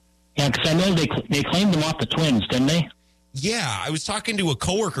 Yeah, because I know they claimed him off the Twins, didn't they? Yeah, I was talking to a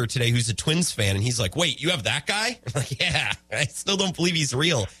coworker today who's a Twins fan, and he's like, wait, you have that guy? I'm like, yeah, I still don't believe he's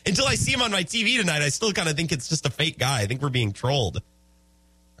real. Until I see him on my TV tonight, I still kind of think it's just a fake guy. I think we're being trolled.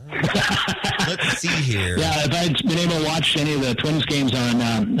 Let's see here. Yeah, if I'd been able to watch any of the Twins games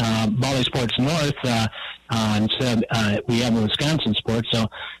on Bally Sports North, instead we have Wisconsin Sports, so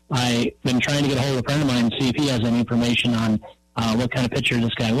I've been trying to get a hold of a friend of mine and see if he has any information on what kind of pitcher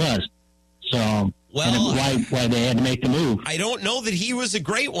this guy was. So, why they had to make the move. I don't know that he was a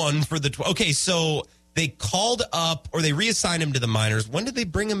great one for the... Okay, so they called up, or they reassigned him to the minors. When did they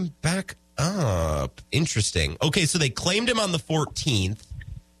bring him back up? Interesting. Okay, so they claimed him on the 14th.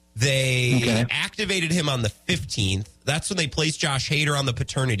 They activated him on the 15th. That's when they placed Josh Hader on the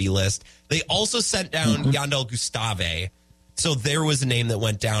paternity list. They also sent down Yandel Gustave. So there was a name that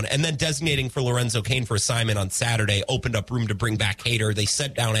went down. And then designating for Lorenzo Cain for assignment on Saturday opened up room to bring back Hader. They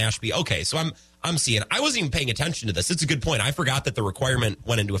sent down Ashby. Okay, so I'm seeing. I wasn't even paying attention to this. It's a good point. I forgot that the requirement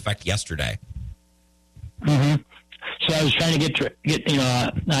went into effect yesterday. Mm-hmm. So I was trying to get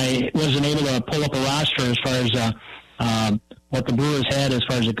I wasn't able to pull up a roster as far as what the Brewers had as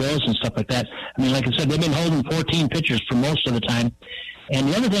far as it goes and stuff like that. I mean, like I said, they've been holding 14 pitchers for most of the time. And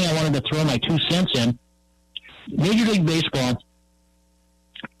the other thing I wanted to throw my 2 cents in, Major League Baseball,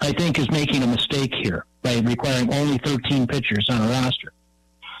 I think, is making a mistake here by requiring only 13 pitchers on a roster.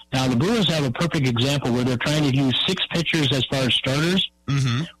 Now, the Brewers have a perfect example where they're trying to use 6 pitchers as far as starters.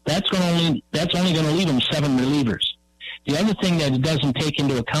 Mm-hmm. That's only going to leave them 7 relievers. The other thing that it doesn't take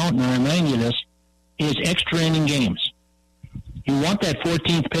into account, and I remind you this, is extra inning games. You want that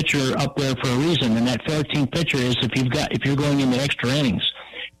 14th pitcher up there for a reason, and that 14th pitcher is if you're going into extra innings,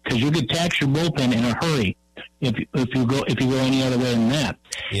 because you could tax your bullpen in a hurry if you go any other way than that.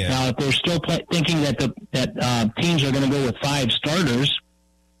 Yeah. Now, if they're still thinking that teams are going to go with 5 starters,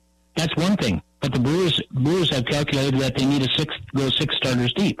 that's one thing. But the Brewers have calculated that they need to go 6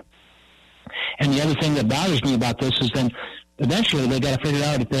 starters deep. And the other thing that bothers me about this is then eventually they got to figure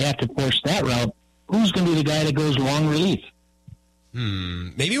out if they have to force that route, who's going to be the guy that goes long relief?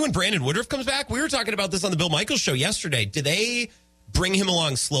 Maybe when Brandon Woodruff comes back. We were talking about this on the Bill Michaels show yesterday. Do they bring him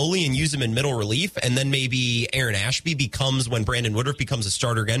along slowly and use him in middle relief, and then maybe Aaron Ashby becomes, when Brandon Woodruff becomes a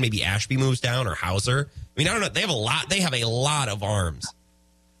starter again, maybe Ashby moves down, or Hauser? I mean, I don't know. They have a lot of arms.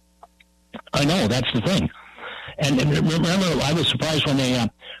 I know, that's the thing. And remember, I was surprised when they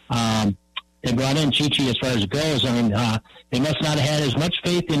brought in Chichi as far as it goes. I mean, they must not have had as much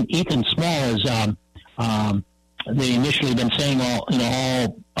faith in Ethan Small as they initially been saying all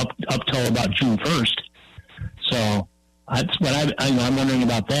up till about June 1st. So that's what I'm wondering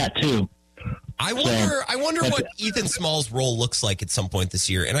about that too. I wonder what Ethan Small's role looks like at some point this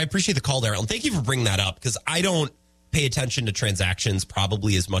year. And I appreciate the call there, and thank you for bringing that up, because I don't pay attention to transactions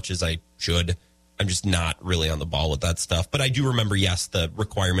probably as much as I should. I'm just not really on the ball with that stuff. But I do remember, yes, the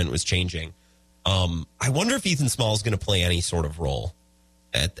requirement was changing. I wonder if Ethan Small is going to play any sort of role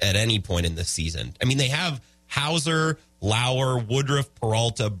at any point in this season. I mean, they have Hauser, Lauer, Woodruff,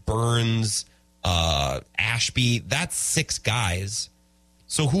 Peralta, Burns, Ashby. That's 6 guys.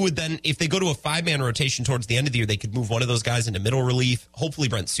 So who would then, if they go to a 5-man rotation towards the end of the year, they could move one of those guys into middle relief. Hopefully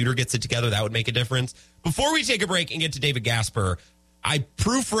Brent Suter gets it together. That would make a difference. Before we take a break and get to David Gasper, I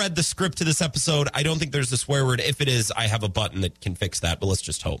proofread the script to this episode. I don't think there's a swear word. If it is, I have a button that can fix that, but let's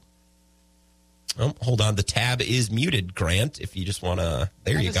just hope. Oh, hold on. The tab is muted, Grant, if you just want to.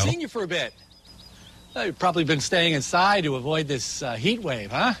 There you go. I haven't seen you for a bit. You've probably been staying inside to avoid this heat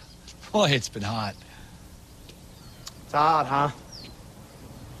wave, huh? Boy, it's been hot. It's hot, huh?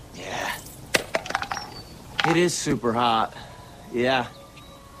 Yeah. It is super hot. Yeah.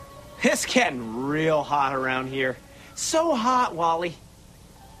 It's getting real hot around here. So hot, Wally.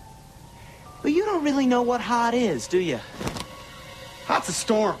 But you don't really know what hot is, do you? Hot's a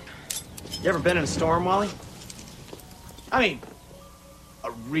storm. You ever been in a storm, Wally? I mean,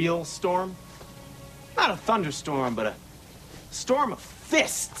 a real storm? Not a thunderstorm, but a storm of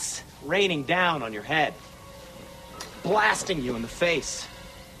fists raining down on your head. Blasting you in the face.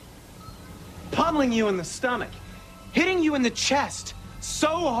 Pummeling you in the stomach. Hitting you in the chest. So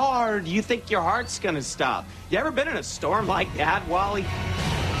hard you think your heart's gonna stop. You ever been in a storm like that, Wally?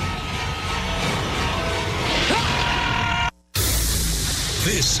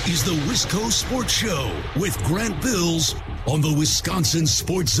 This is the Wisco Sports Show with Grant Bills on the Wisconsin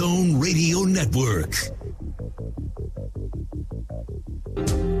Sports Zone Radio Network.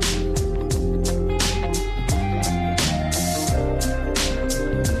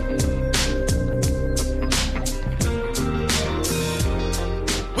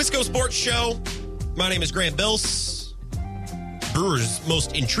 Wisco Sports Show. My name is Grant Bills. Brewers'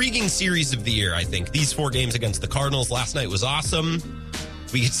 most intriguing series of the year, I think. These 4 games against the Cardinals last night was awesome.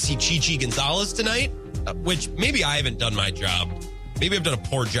 We get to see Chichi Gonzalez tonight, which maybe I haven't done my job. Maybe I've done a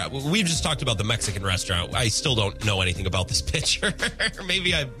poor job. We've just talked about the Mexican restaurant. I still don't know anything about this pitcher.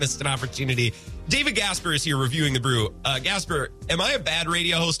 Maybe I missed an opportunity. David Gasper is here reviewing the Brew. Gasper, am I a bad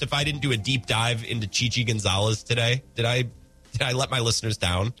radio host if I didn't do a deep dive into Chichi Gonzalez today? Did I let my listeners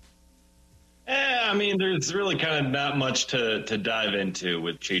down? I mean, there's really kind of not much to dive into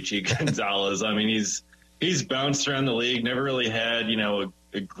with Chichi Gonzalez. I mean, he's bounced around the league, never really had,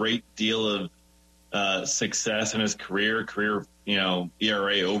 a great deal of success in his career,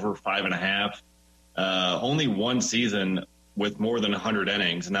 ERA over 5.5. Only one season with more than 100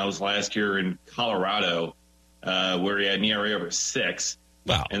 innings, and that was last year in Colorado, where he had an ERA over 6.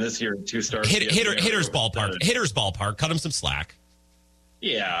 Wow. And this year, 2 starts. Hitter's ballpark. Hitter's ballpark. Cut him some slack.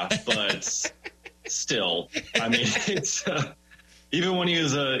 Yeah, but still, I mean, it's even when he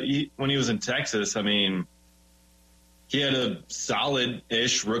was in Texas. I mean, he had a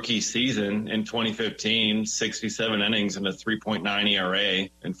solid-ish rookie season in 2015, 67 innings and a 3.9 ERA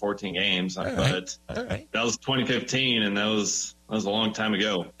in 14 games. All right. That was 2015, and that was a long time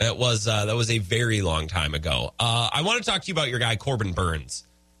ago. That was a very long time ago. I want to talk to you about your guy Corbin Burns,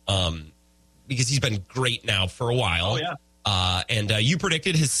 because he's been great now for a while. Oh yeah. And you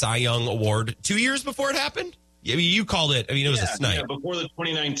predicted his Cy Young Award 2 years before it happened? I mean, you called it. I mean, it was a snipe. Yeah, before the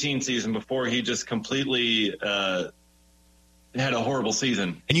 2019 season, before he just completely had a horrible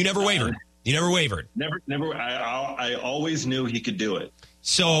season. And you never wavered. You never wavered. Never. I always knew he could do it.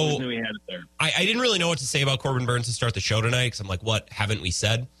 So always knew he had it there. I didn't really know what to say about Corbin Burns to start the show tonight, because I'm like, what haven't we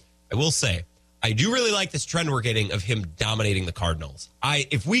said? I will say, I do really like this trend we're getting of him dominating the Cardinals.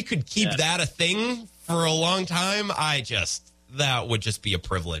 If we could keep that a thing for a long time, that would just be a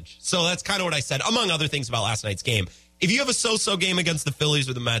privilege. So that's kind of what I said, among other things about last night's game. If you have a so-so game against the Phillies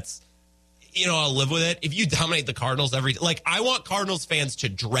or the Mets, I'll live with it. If you dominate the Cardinals I want Cardinals fans to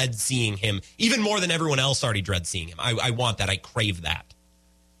dread seeing him even more than everyone else already dreads seeing him. I want that. I crave that.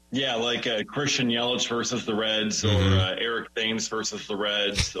 Yeah, like Christian Yelich versus the Reds, or Eric Thames versus the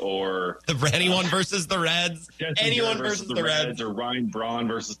Reds, or anyone versus the Reds, anyone versus the Reds, or Ryan Braun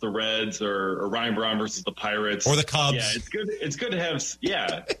versus the Reds, or Ryan Braun versus the Pirates, or the Cubs. Yeah, it's good to have.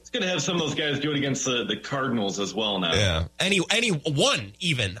 It's good to have some of those guys do it against the Cardinals as well now. Yeah, anyone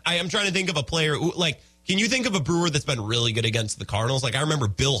even. I am trying to think of a player who, can you think of a Brewer that's been really good against the Cardinals? I remember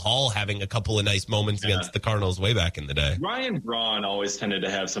Bill Hall having a couple of nice moments against the Cardinals way back in the day. Ryan Braun always tended to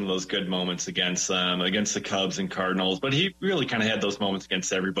have some of those good moments against the Cubs and Cardinals, but he really kind of had those moments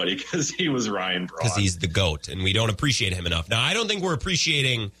against everybody because he was Ryan Braun. Because he's the GOAT, and we don't appreciate him enough. Now, I don't think we're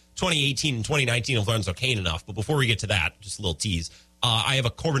appreciating 2018 and 2019 of Lorenzo Cain enough, but before we get to that, just a little tease, I have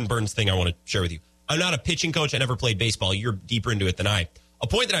a Corbin Burns thing I want to share with you. I'm not a pitching coach. I never played baseball. You're deeper into it than I. A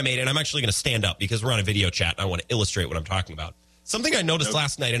point that I made, and I'm actually going to stand up because we're on a video chat, and I want to illustrate what I'm talking about. Something I noticed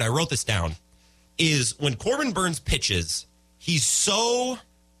last night, and I wrote this down, is when Corbin Burns pitches, he's like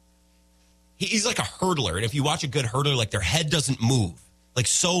a hurdler. And if you watch a good hurdler, their head doesn't move,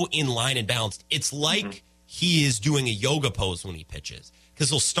 so in line and balanced. It's like he is doing a yoga pose when he pitches, because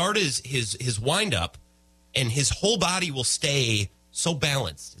he'll start his wind up, and his whole body will stay so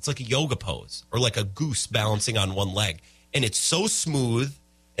balanced. It's like a yoga pose, or like a goose balancing on one leg. And it's so smooth,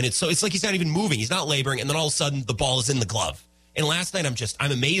 and it's like he's not even moving. He's not laboring, and then all of a sudden the ball is in the glove. And last night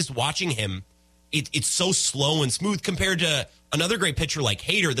I'm amazed watching him. It's so slow and smooth compared to another great pitcher like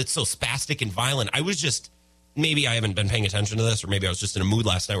Hader that's so spastic and violent. maybe I haven't been paying attention to this, or maybe I was just in a mood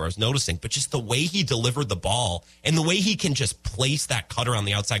last night where I was noticing, but just the way he delivered the ball and the way he can just place that cutter on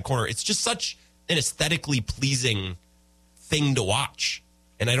the outside corner, it's just such an aesthetically pleasing thing to watch.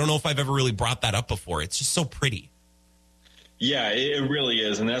 And I don't know if I've ever really brought that up before. It's just so pretty. Yeah, it really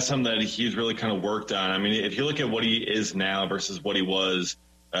is. And that's something that he's really kind of worked on. I mean, if you look at what he is now versus what he was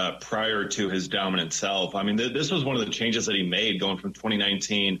prior to his dominant self, I mean, this was one of the changes that he made going from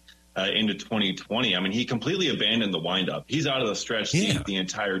 2019 into 2020. I mean, he completely abandoned the windup. He's out of the stretch the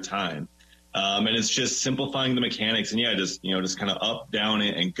entire time. And it's just simplifying the mechanics and just kind of up, down,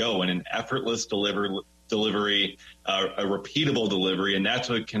 and go, and an effortless delivery, a repeatable delivery, and that's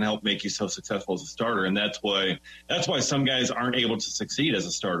what can help make you so successful as a starter. And that's why some guys aren't able to succeed as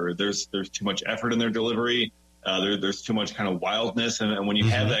a starter. There's too much effort in their delivery. There's too much kind of wildness, and when you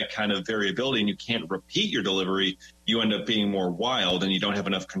have that kind of variability and you can't repeat your delivery, you end up being more wild, and you don't have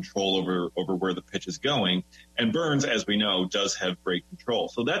enough control over where the pitch is going. And Burns, as we know, does have great control.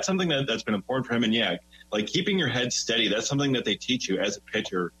 So that's something that's been important for him. And like keeping your head steady, that's something that they teach you as a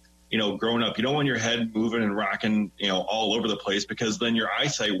pitcher. Growing up, you don't want your head moving and rocking, all over the place, because then your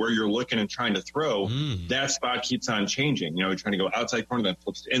eyesight, where you're looking and trying to throw, that spot keeps on changing. You're trying to go outside corner, then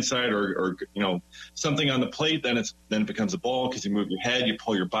flips to inside, or something on the plate, then it becomes a ball because you move your head, you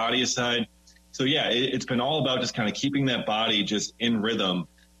pull your body aside. So it's been all about just kind of keeping that body just in rhythm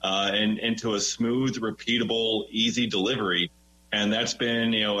and into a smooth, repeatable, easy delivery, and that's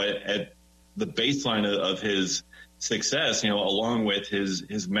been at the baseline of his success, along with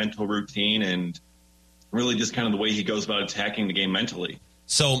his mental routine and really just kind of the way he goes about attacking the game mentally.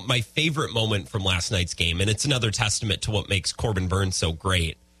 So my favorite moment from last night's game, and it's another testament to what makes Corbin Burns so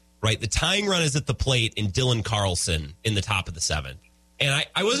great, right? The tying run is at the plate in Dylan Carlson in the top of the seventh. And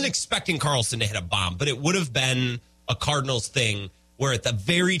I wasn't expecting Carlson to hit a bomb, but it would have been a Cardinals thing where at the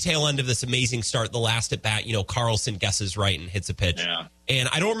very tail end of this amazing start, the last at bat, Carlson guesses right and hits a pitch. Yeah. And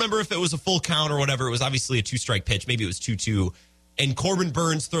I don't remember if it was a full count or whatever. It was obviously a 2-strike pitch. Maybe it was 2-2. And Corbin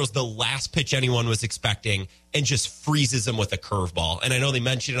Burns throws the last pitch anyone was expecting and just freezes him with a curveball. And I know they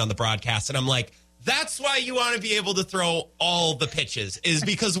mentioned it on the broadcast, and I'm like, that's why you want to be able to throw all the pitches, is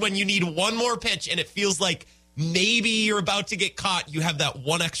because when you need one more pitch and it feels like maybe you're about to get caught, you have that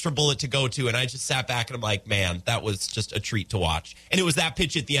one extra bullet to go to. And I just sat back and I'm like, man, that was just a treat to watch. And it was that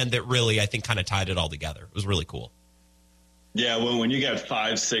pitch at the end that really, I think, kind of tied it all together. It was really cool. Yeah, when you got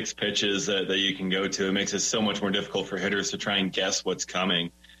 5-6 pitches that you can go to, it makes it so much more difficult for hitters to try and guess what's coming.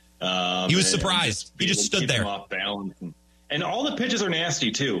 He was surprised. He just stood there. Off balance. And all the pitches are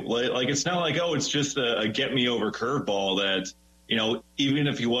nasty, too. Like it's not like, it's just a get-me-over curveball that, even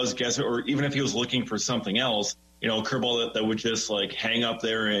if he was guessing, or even if he was looking for something else, a curveball that would just like hang up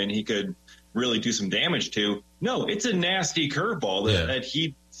there and he could really do some damage to. No, it's a nasty curveball that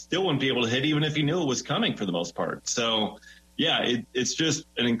he still wouldn't be able to hit, even if he knew it was coming for the most part. So, it's just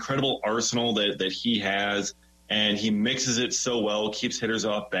an incredible arsenal that he has, and he mixes it so well, keeps hitters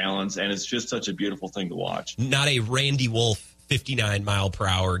off balance, and it's just such a beautiful thing to watch. Not a Randy Wolf 59 mile per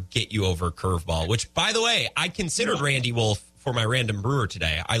hour get you over curveball, which, by the way, I considered Randy Wolf for my random brewer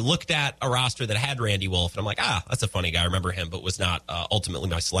today. I looked at a roster that had Randy Wolf, and I'm like, that's a funny guy. I remember him, but was not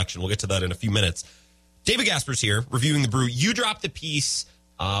ultimately my selection. We'll get to that in a few minutes. David Gasper's here, reviewing the brew. You dropped a piece,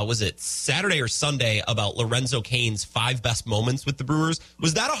 was it Saturday or Sunday, about Lorenzo Cain's 5 best moments with the Brewers.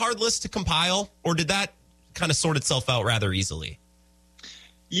 Was that a hard list to compile, or did that kind of sort itself out rather easily?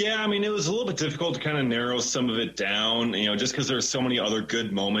 Yeah, I mean, it was a little bit difficult to kind of narrow some of it down, just because there's so many other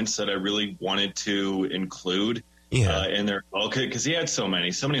good moments that I really wanted to include. In there, because he had so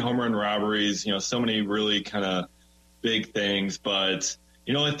many home run robberies, so many really kind of big things. But,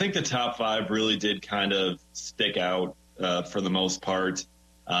 I think the top 5 really did kind of stick out for the most part.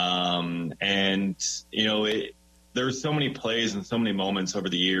 There's so many plays and so many moments over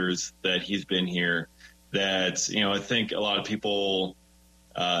the years that he's been here that, I think a lot of people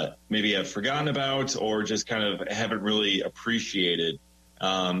maybe have forgotten about, or just kind of haven't really appreciated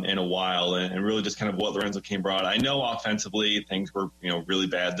in a while, and really just kind of what Lorenzo Cain brought. I know offensively things were, really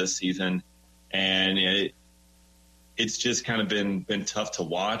bad this season, and it's just kind of been tough to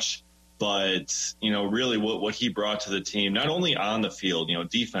watch. But, really what he brought to the team, not only on the field,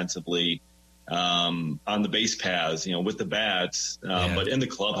 defensively, on the base paths, with the bats, but in the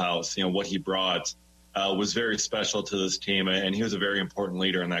clubhouse, what he brought was very special to this team, and he was a very important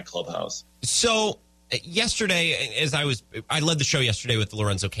leader in that clubhouse. So yesterday, I led the show yesterday with the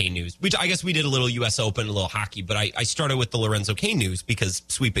Lorenzo Cain news. I guess we did a little U.S. Open, a little hockey, but I started with the Lorenzo Cain news because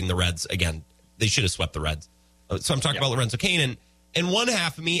sweeping the Reds, again, they should have swept the Reds. So I'm talking about Lorenzo Cain, and one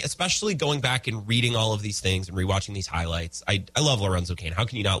half of me, especially going back and reading all of these things and rewatching these highlights, I love Lorenzo Cain. How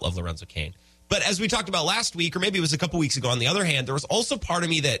can you not love Lorenzo Cain? But as we talked about last week, or maybe it was a couple weeks ago, on the other hand, there was also part of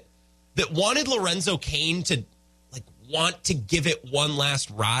me that wanted Lorenzo Cain to want to give it one last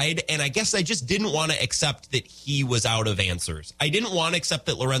ride. And I guess I just didn't want to accept that he was out of answers. I didn't want to accept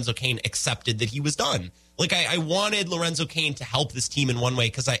that Lorenzo Cain accepted that he was done. I wanted Lorenzo Cain to help this team in one way,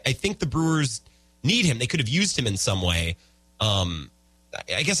 because I think the Brewers need him. They could have used him in some way.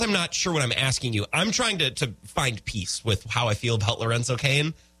 I guess I'm not sure what I'm asking you. I'm trying to find peace with how I feel about Lorenzo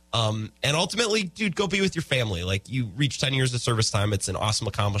Cain. And ultimately, dude, go be with your family. You reach 10 years of service time. It's an awesome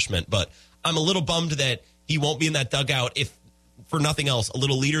accomplishment. But I'm a little bummed that he won't be in that dugout, if for nothing else, a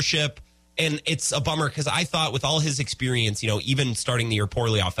little leadership. And it's a bummer, because I thought with all his experience, even starting the year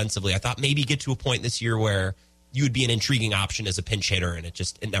poorly offensively, I thought maybe get to a point this year where you would be an intriguing option as a pinch hitter, and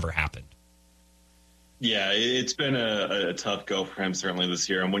it never happened. Yeah, it's been a tough go for him, certainly this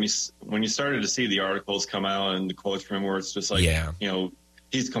year. And when you started to see the articles come out and the quotes from him where it's just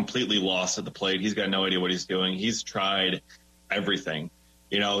he's completely lost at the plate. He's got no idea what he's doing. He's tried everything.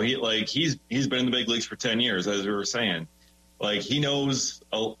 He's been in the big leagues for 10 years, as we were saying. He knows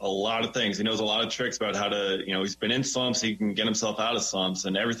a lot of things. He knows a lot of tricks about how to, he's been in slumps. He can get himself out of slumps,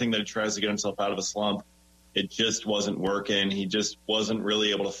 and everything that he tries to get himself out of a slump, it just wasn't working. He just wasn't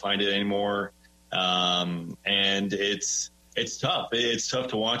really able to find it anymore. And it's tough. It's tough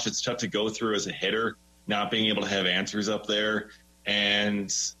to watch. It's tough to go through as a hitter, not being able to have answers up there.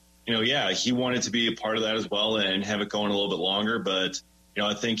 And, he wanted to be a part of that as well and have it going a little bit longer. But,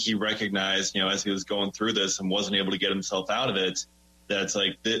 I think he recognized, as he was going through this and wasn't able to get himself out of it, that's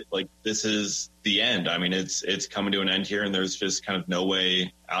this is the end. I mean, it's coming to an end here, and there's just kind of no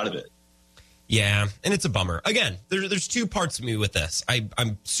way out of it. Yeah, and it's a bummer. Again, there's two parts of me with this.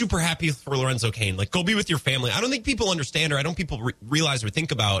 I'm super happy for Lorenzo Cain. Go be with your family. I don't think people understand, or I don't think people realize or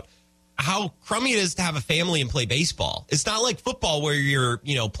think about how crummy it is to have a family and play baseball. It's not like football where you're,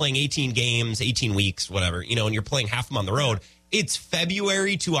 playing 18 games, 18 weeks, whatever, and you're playing half of them on the road. It's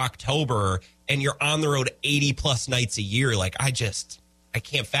February to October, and you're on the road 80-plus nights a year. I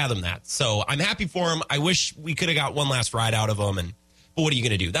can't fathom that. So I'm happy for him. I wish we could have got one last ride out of him, but what are you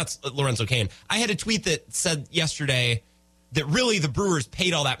going to do? That's Lorenzo Cain. I had a tweet that said yesterday that really the Brewers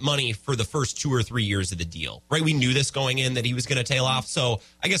paid all that money for the first 2 or 3 years of the deal, right? We knew this going in, that he was going to tail off. So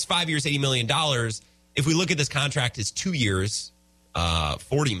I guess 5 years, $80 million. If we look at this contract as 2 years,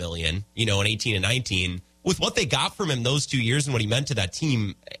 $40 million, in 18 and 19, with what they got from him those 2 years and what he meant to that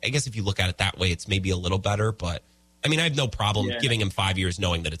team, I guess if you look at it that way, it's maybe a little better. But, I mean, I have no problem giving him 5 years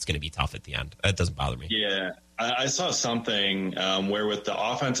knowing that it's going to be tough at the end. That doesn't bother me. Yeah. I saw something where with the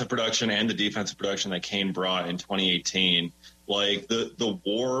offensive production and the defensive production that Cain brought in 2018, the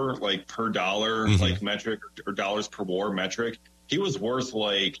WAR per dollar metric or dollars per WAR metric, he was worth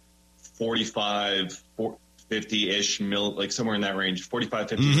 45, 50-ish mil, somewhere in that range,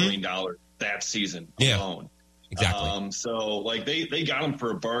 $45-50 million that season alone. Exactly. So they got him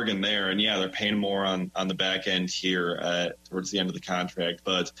for a bargain there, and they're paying more on the back end here towards the end of the contract.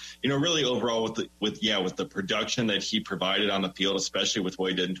 But really overall with the production that he provided on the field, especially with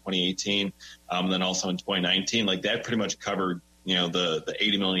what he did in 2018, and then also in 2019, that pretty much covered the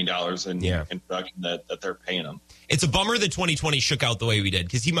 $80 million in production that they're paying him. It's a bummer that 2020 shook out the way we did,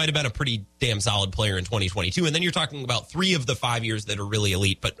 because he might have been a pretty damn solid player in 2022. And then you're talking about 3 of the 5 years that are really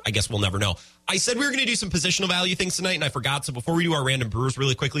elite, but I guess we'll never know. I said we were going to do some positional value things tonight, and I forgot. So before we do our random Brewers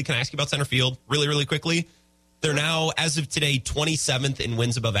really quickly, can I ask you about center field really, really quickly? They're now, as of today, 27th in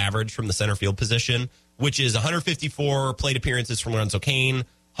wins above average from the center field position, which is 154 plate appearances from Lorenzo Cain,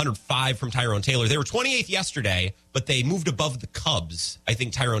 105 from Tyrone Taylor. They were 28th yesterday, but they moved above the Cubs. I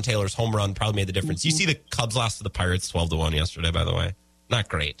think Tyrone Taylor's home run probably made the difference. You see the Cubs lost to the Pirates 12-1 yesterday, by the way. Not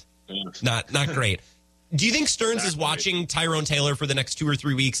great. Not great. Do you think Stearns is watching Tyrone Taylor for the next 2 or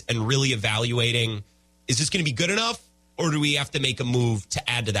 3 weeks and really evaluating, is this going to be good enough, or do we have to make a move to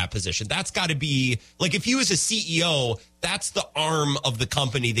add to that position? That's got to be, if he was a CEO, that's the arm of the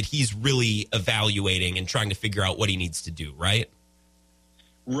company that he's really evaluating and trying to figure out what he needs to do, right?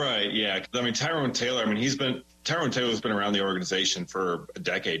 Right, yeah. I mean, Tyrone Taylor, Tyrone Taylor's been around the organization for a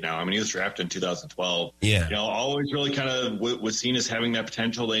decade now. I mean, he was drafted in 2012. Yeah. Always really kind of was seen as having that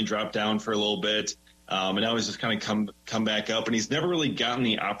potential. Then he dropped down for a little bit. And now he's just kind of come back up. And he's never really gotten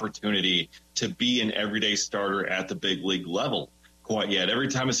the opportunity to be an everyday starter at the big league level quite yet. Every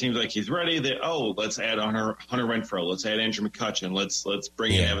time it seems like he's ready, let's add Hunter Renfroe. Let's add Andrew McCutchen. Let's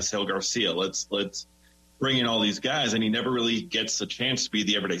bring in Avisail Garcia. Let's bring in all these guys, and he never really gets the chance to be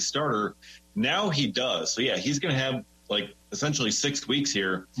the everyday starter. Now he does. So, he's going to have, essentially 6 weeks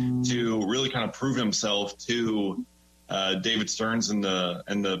here to really kind of prove himself to David Stearns and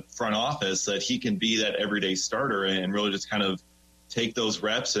the front office that he can be that everyday starter and really just kind of take those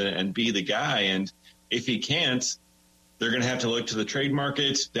reps and be the guy. And if he can't, they're going to have to look to the trade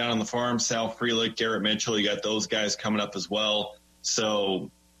market down on the farm. Sal Frelick, Garrett Mitchell, you got those guys coming up as well. So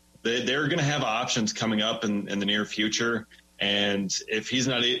they're going to have options coming up in the near future. And if he's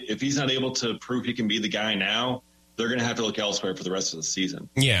not able to prove he can be the guy now, they're going to have to look elsewhere for the rest of the season.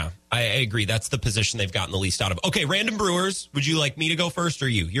 Yeah, I agree. That's the position they've gotten the least out of. Okay, Random Brewers, would you like me to go first or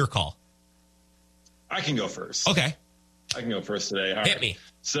you? Your call. I can go first. Okay. I can go first today. All Hit right. me.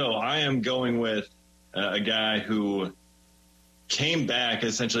 So I am going with a guy who came back.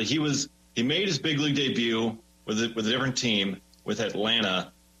 Essentially, he made his big league debut with a different team with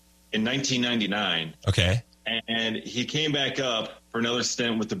Atlanta in 1999. Okay. And he came back up for another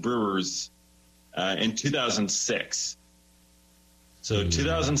stint with the Brewers in 2006. So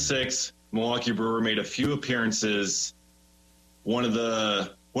 2006, Milwaukee Brewer made a few appearances. One of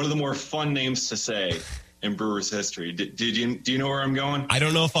the more fun names to say in Brewers history. Do you know where I'm going? I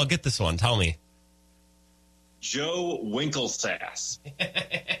don't know if I'll get this one. Tell me. Joe Winklesass.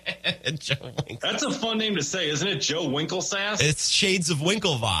 Joe Winklesass. That's a fun name to say, isn't it? Joe Winklesass? It's shades of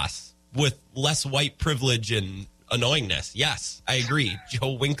Winklevoss with less white privilege and annoyingness. Yes, I agree.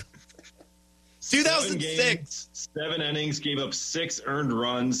 Joe Winklevoss. 2006. 7 innings, gave up 6 earned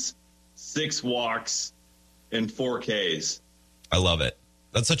runs, 6 walks, and 4 Ks. I love it.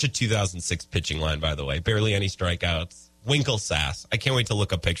 That's such a 2006 pitching line, by the way. Barely any strikeouts. Winklesass. I can't wait to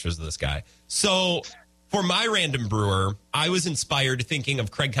look up pictures of this guy. So for my Random Brewer, I was inspired thinking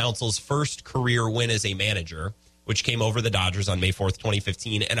of Craig Counsell's first career win as a manager, which came over the Dodgers on May 4th,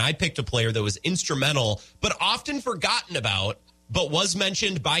 2015. And I picked a player that was instrumental, but often forgotten about, but was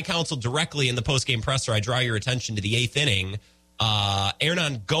mentioned by Counsell directly in the postgame presser. I draw your attention to the 8th inning.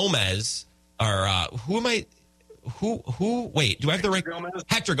 Hernan Gomez, or who am I? Wait, do I have the right?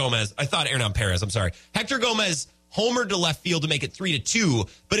 Hector Gomez. I thought Hernan Perez. I'm sorry. Hector Gomez homered to left field to make it 3-2,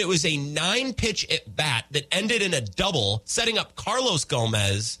 but it was a 9-pitch at bat that ended in a double, setting up Carlos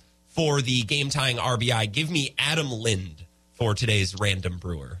Gomez for the game-tying RBI. Give me Adam Lind for today's Random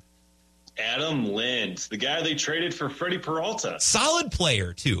Brewer. Adam Lind, the guy they traded for Freddie Peralta. Solid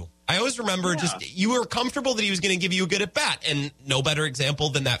player, too. I always remember you were comfortable that he was going to give you a good at-bat, and no better example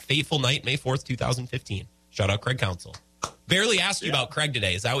than that fateful night, May 4th, 2015. Shout out Craig Counsell. Barely asked you about Craig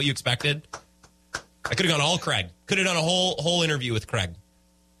today. Is that what you expected? I could have gone all Craig. Could have done a whole interview with Craig.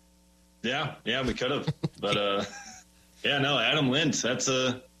 Yeah, we could have. But, Adam Lind, that's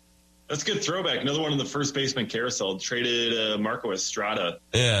a good throwback. Another one of the first baseman carousel. Traded Marco Estrada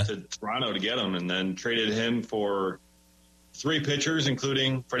to Toronto to get him, and then traded him for 3 pitchers,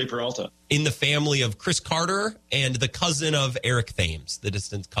 including Freddie Peralta. In the family of Chris Carter and the cousin of Eric Thames, the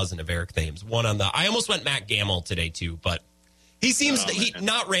distant cousin of Eric Thames. I almost went Matt Gamble today, too, but he seems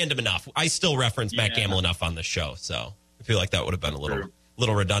not random enough. I still reference Matt Gamble enough on the show, so I feel like that would have been a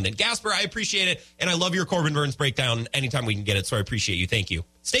little redundant. Gasper, I appreciate it, and I love your Corbin Burns breakdown anytime we can get it, so I appreciate you. Thank you.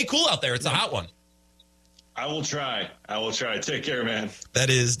 Stay cool out there. It's a hot one. I will try. Take care, man. That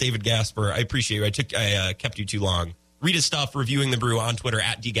is David Gasper. I appreciate you. I kept you too long. Read his stuff, Reviewing the Brew on Twitter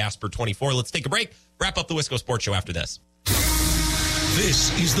at DGasper24. Let's take a break. Wrap up the Wisco Sports Show after this.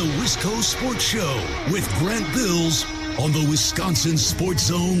 This is the Wisco Sports Show with Grant Bills on the Wisconsin Sports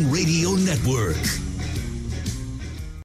Zone Radio Network.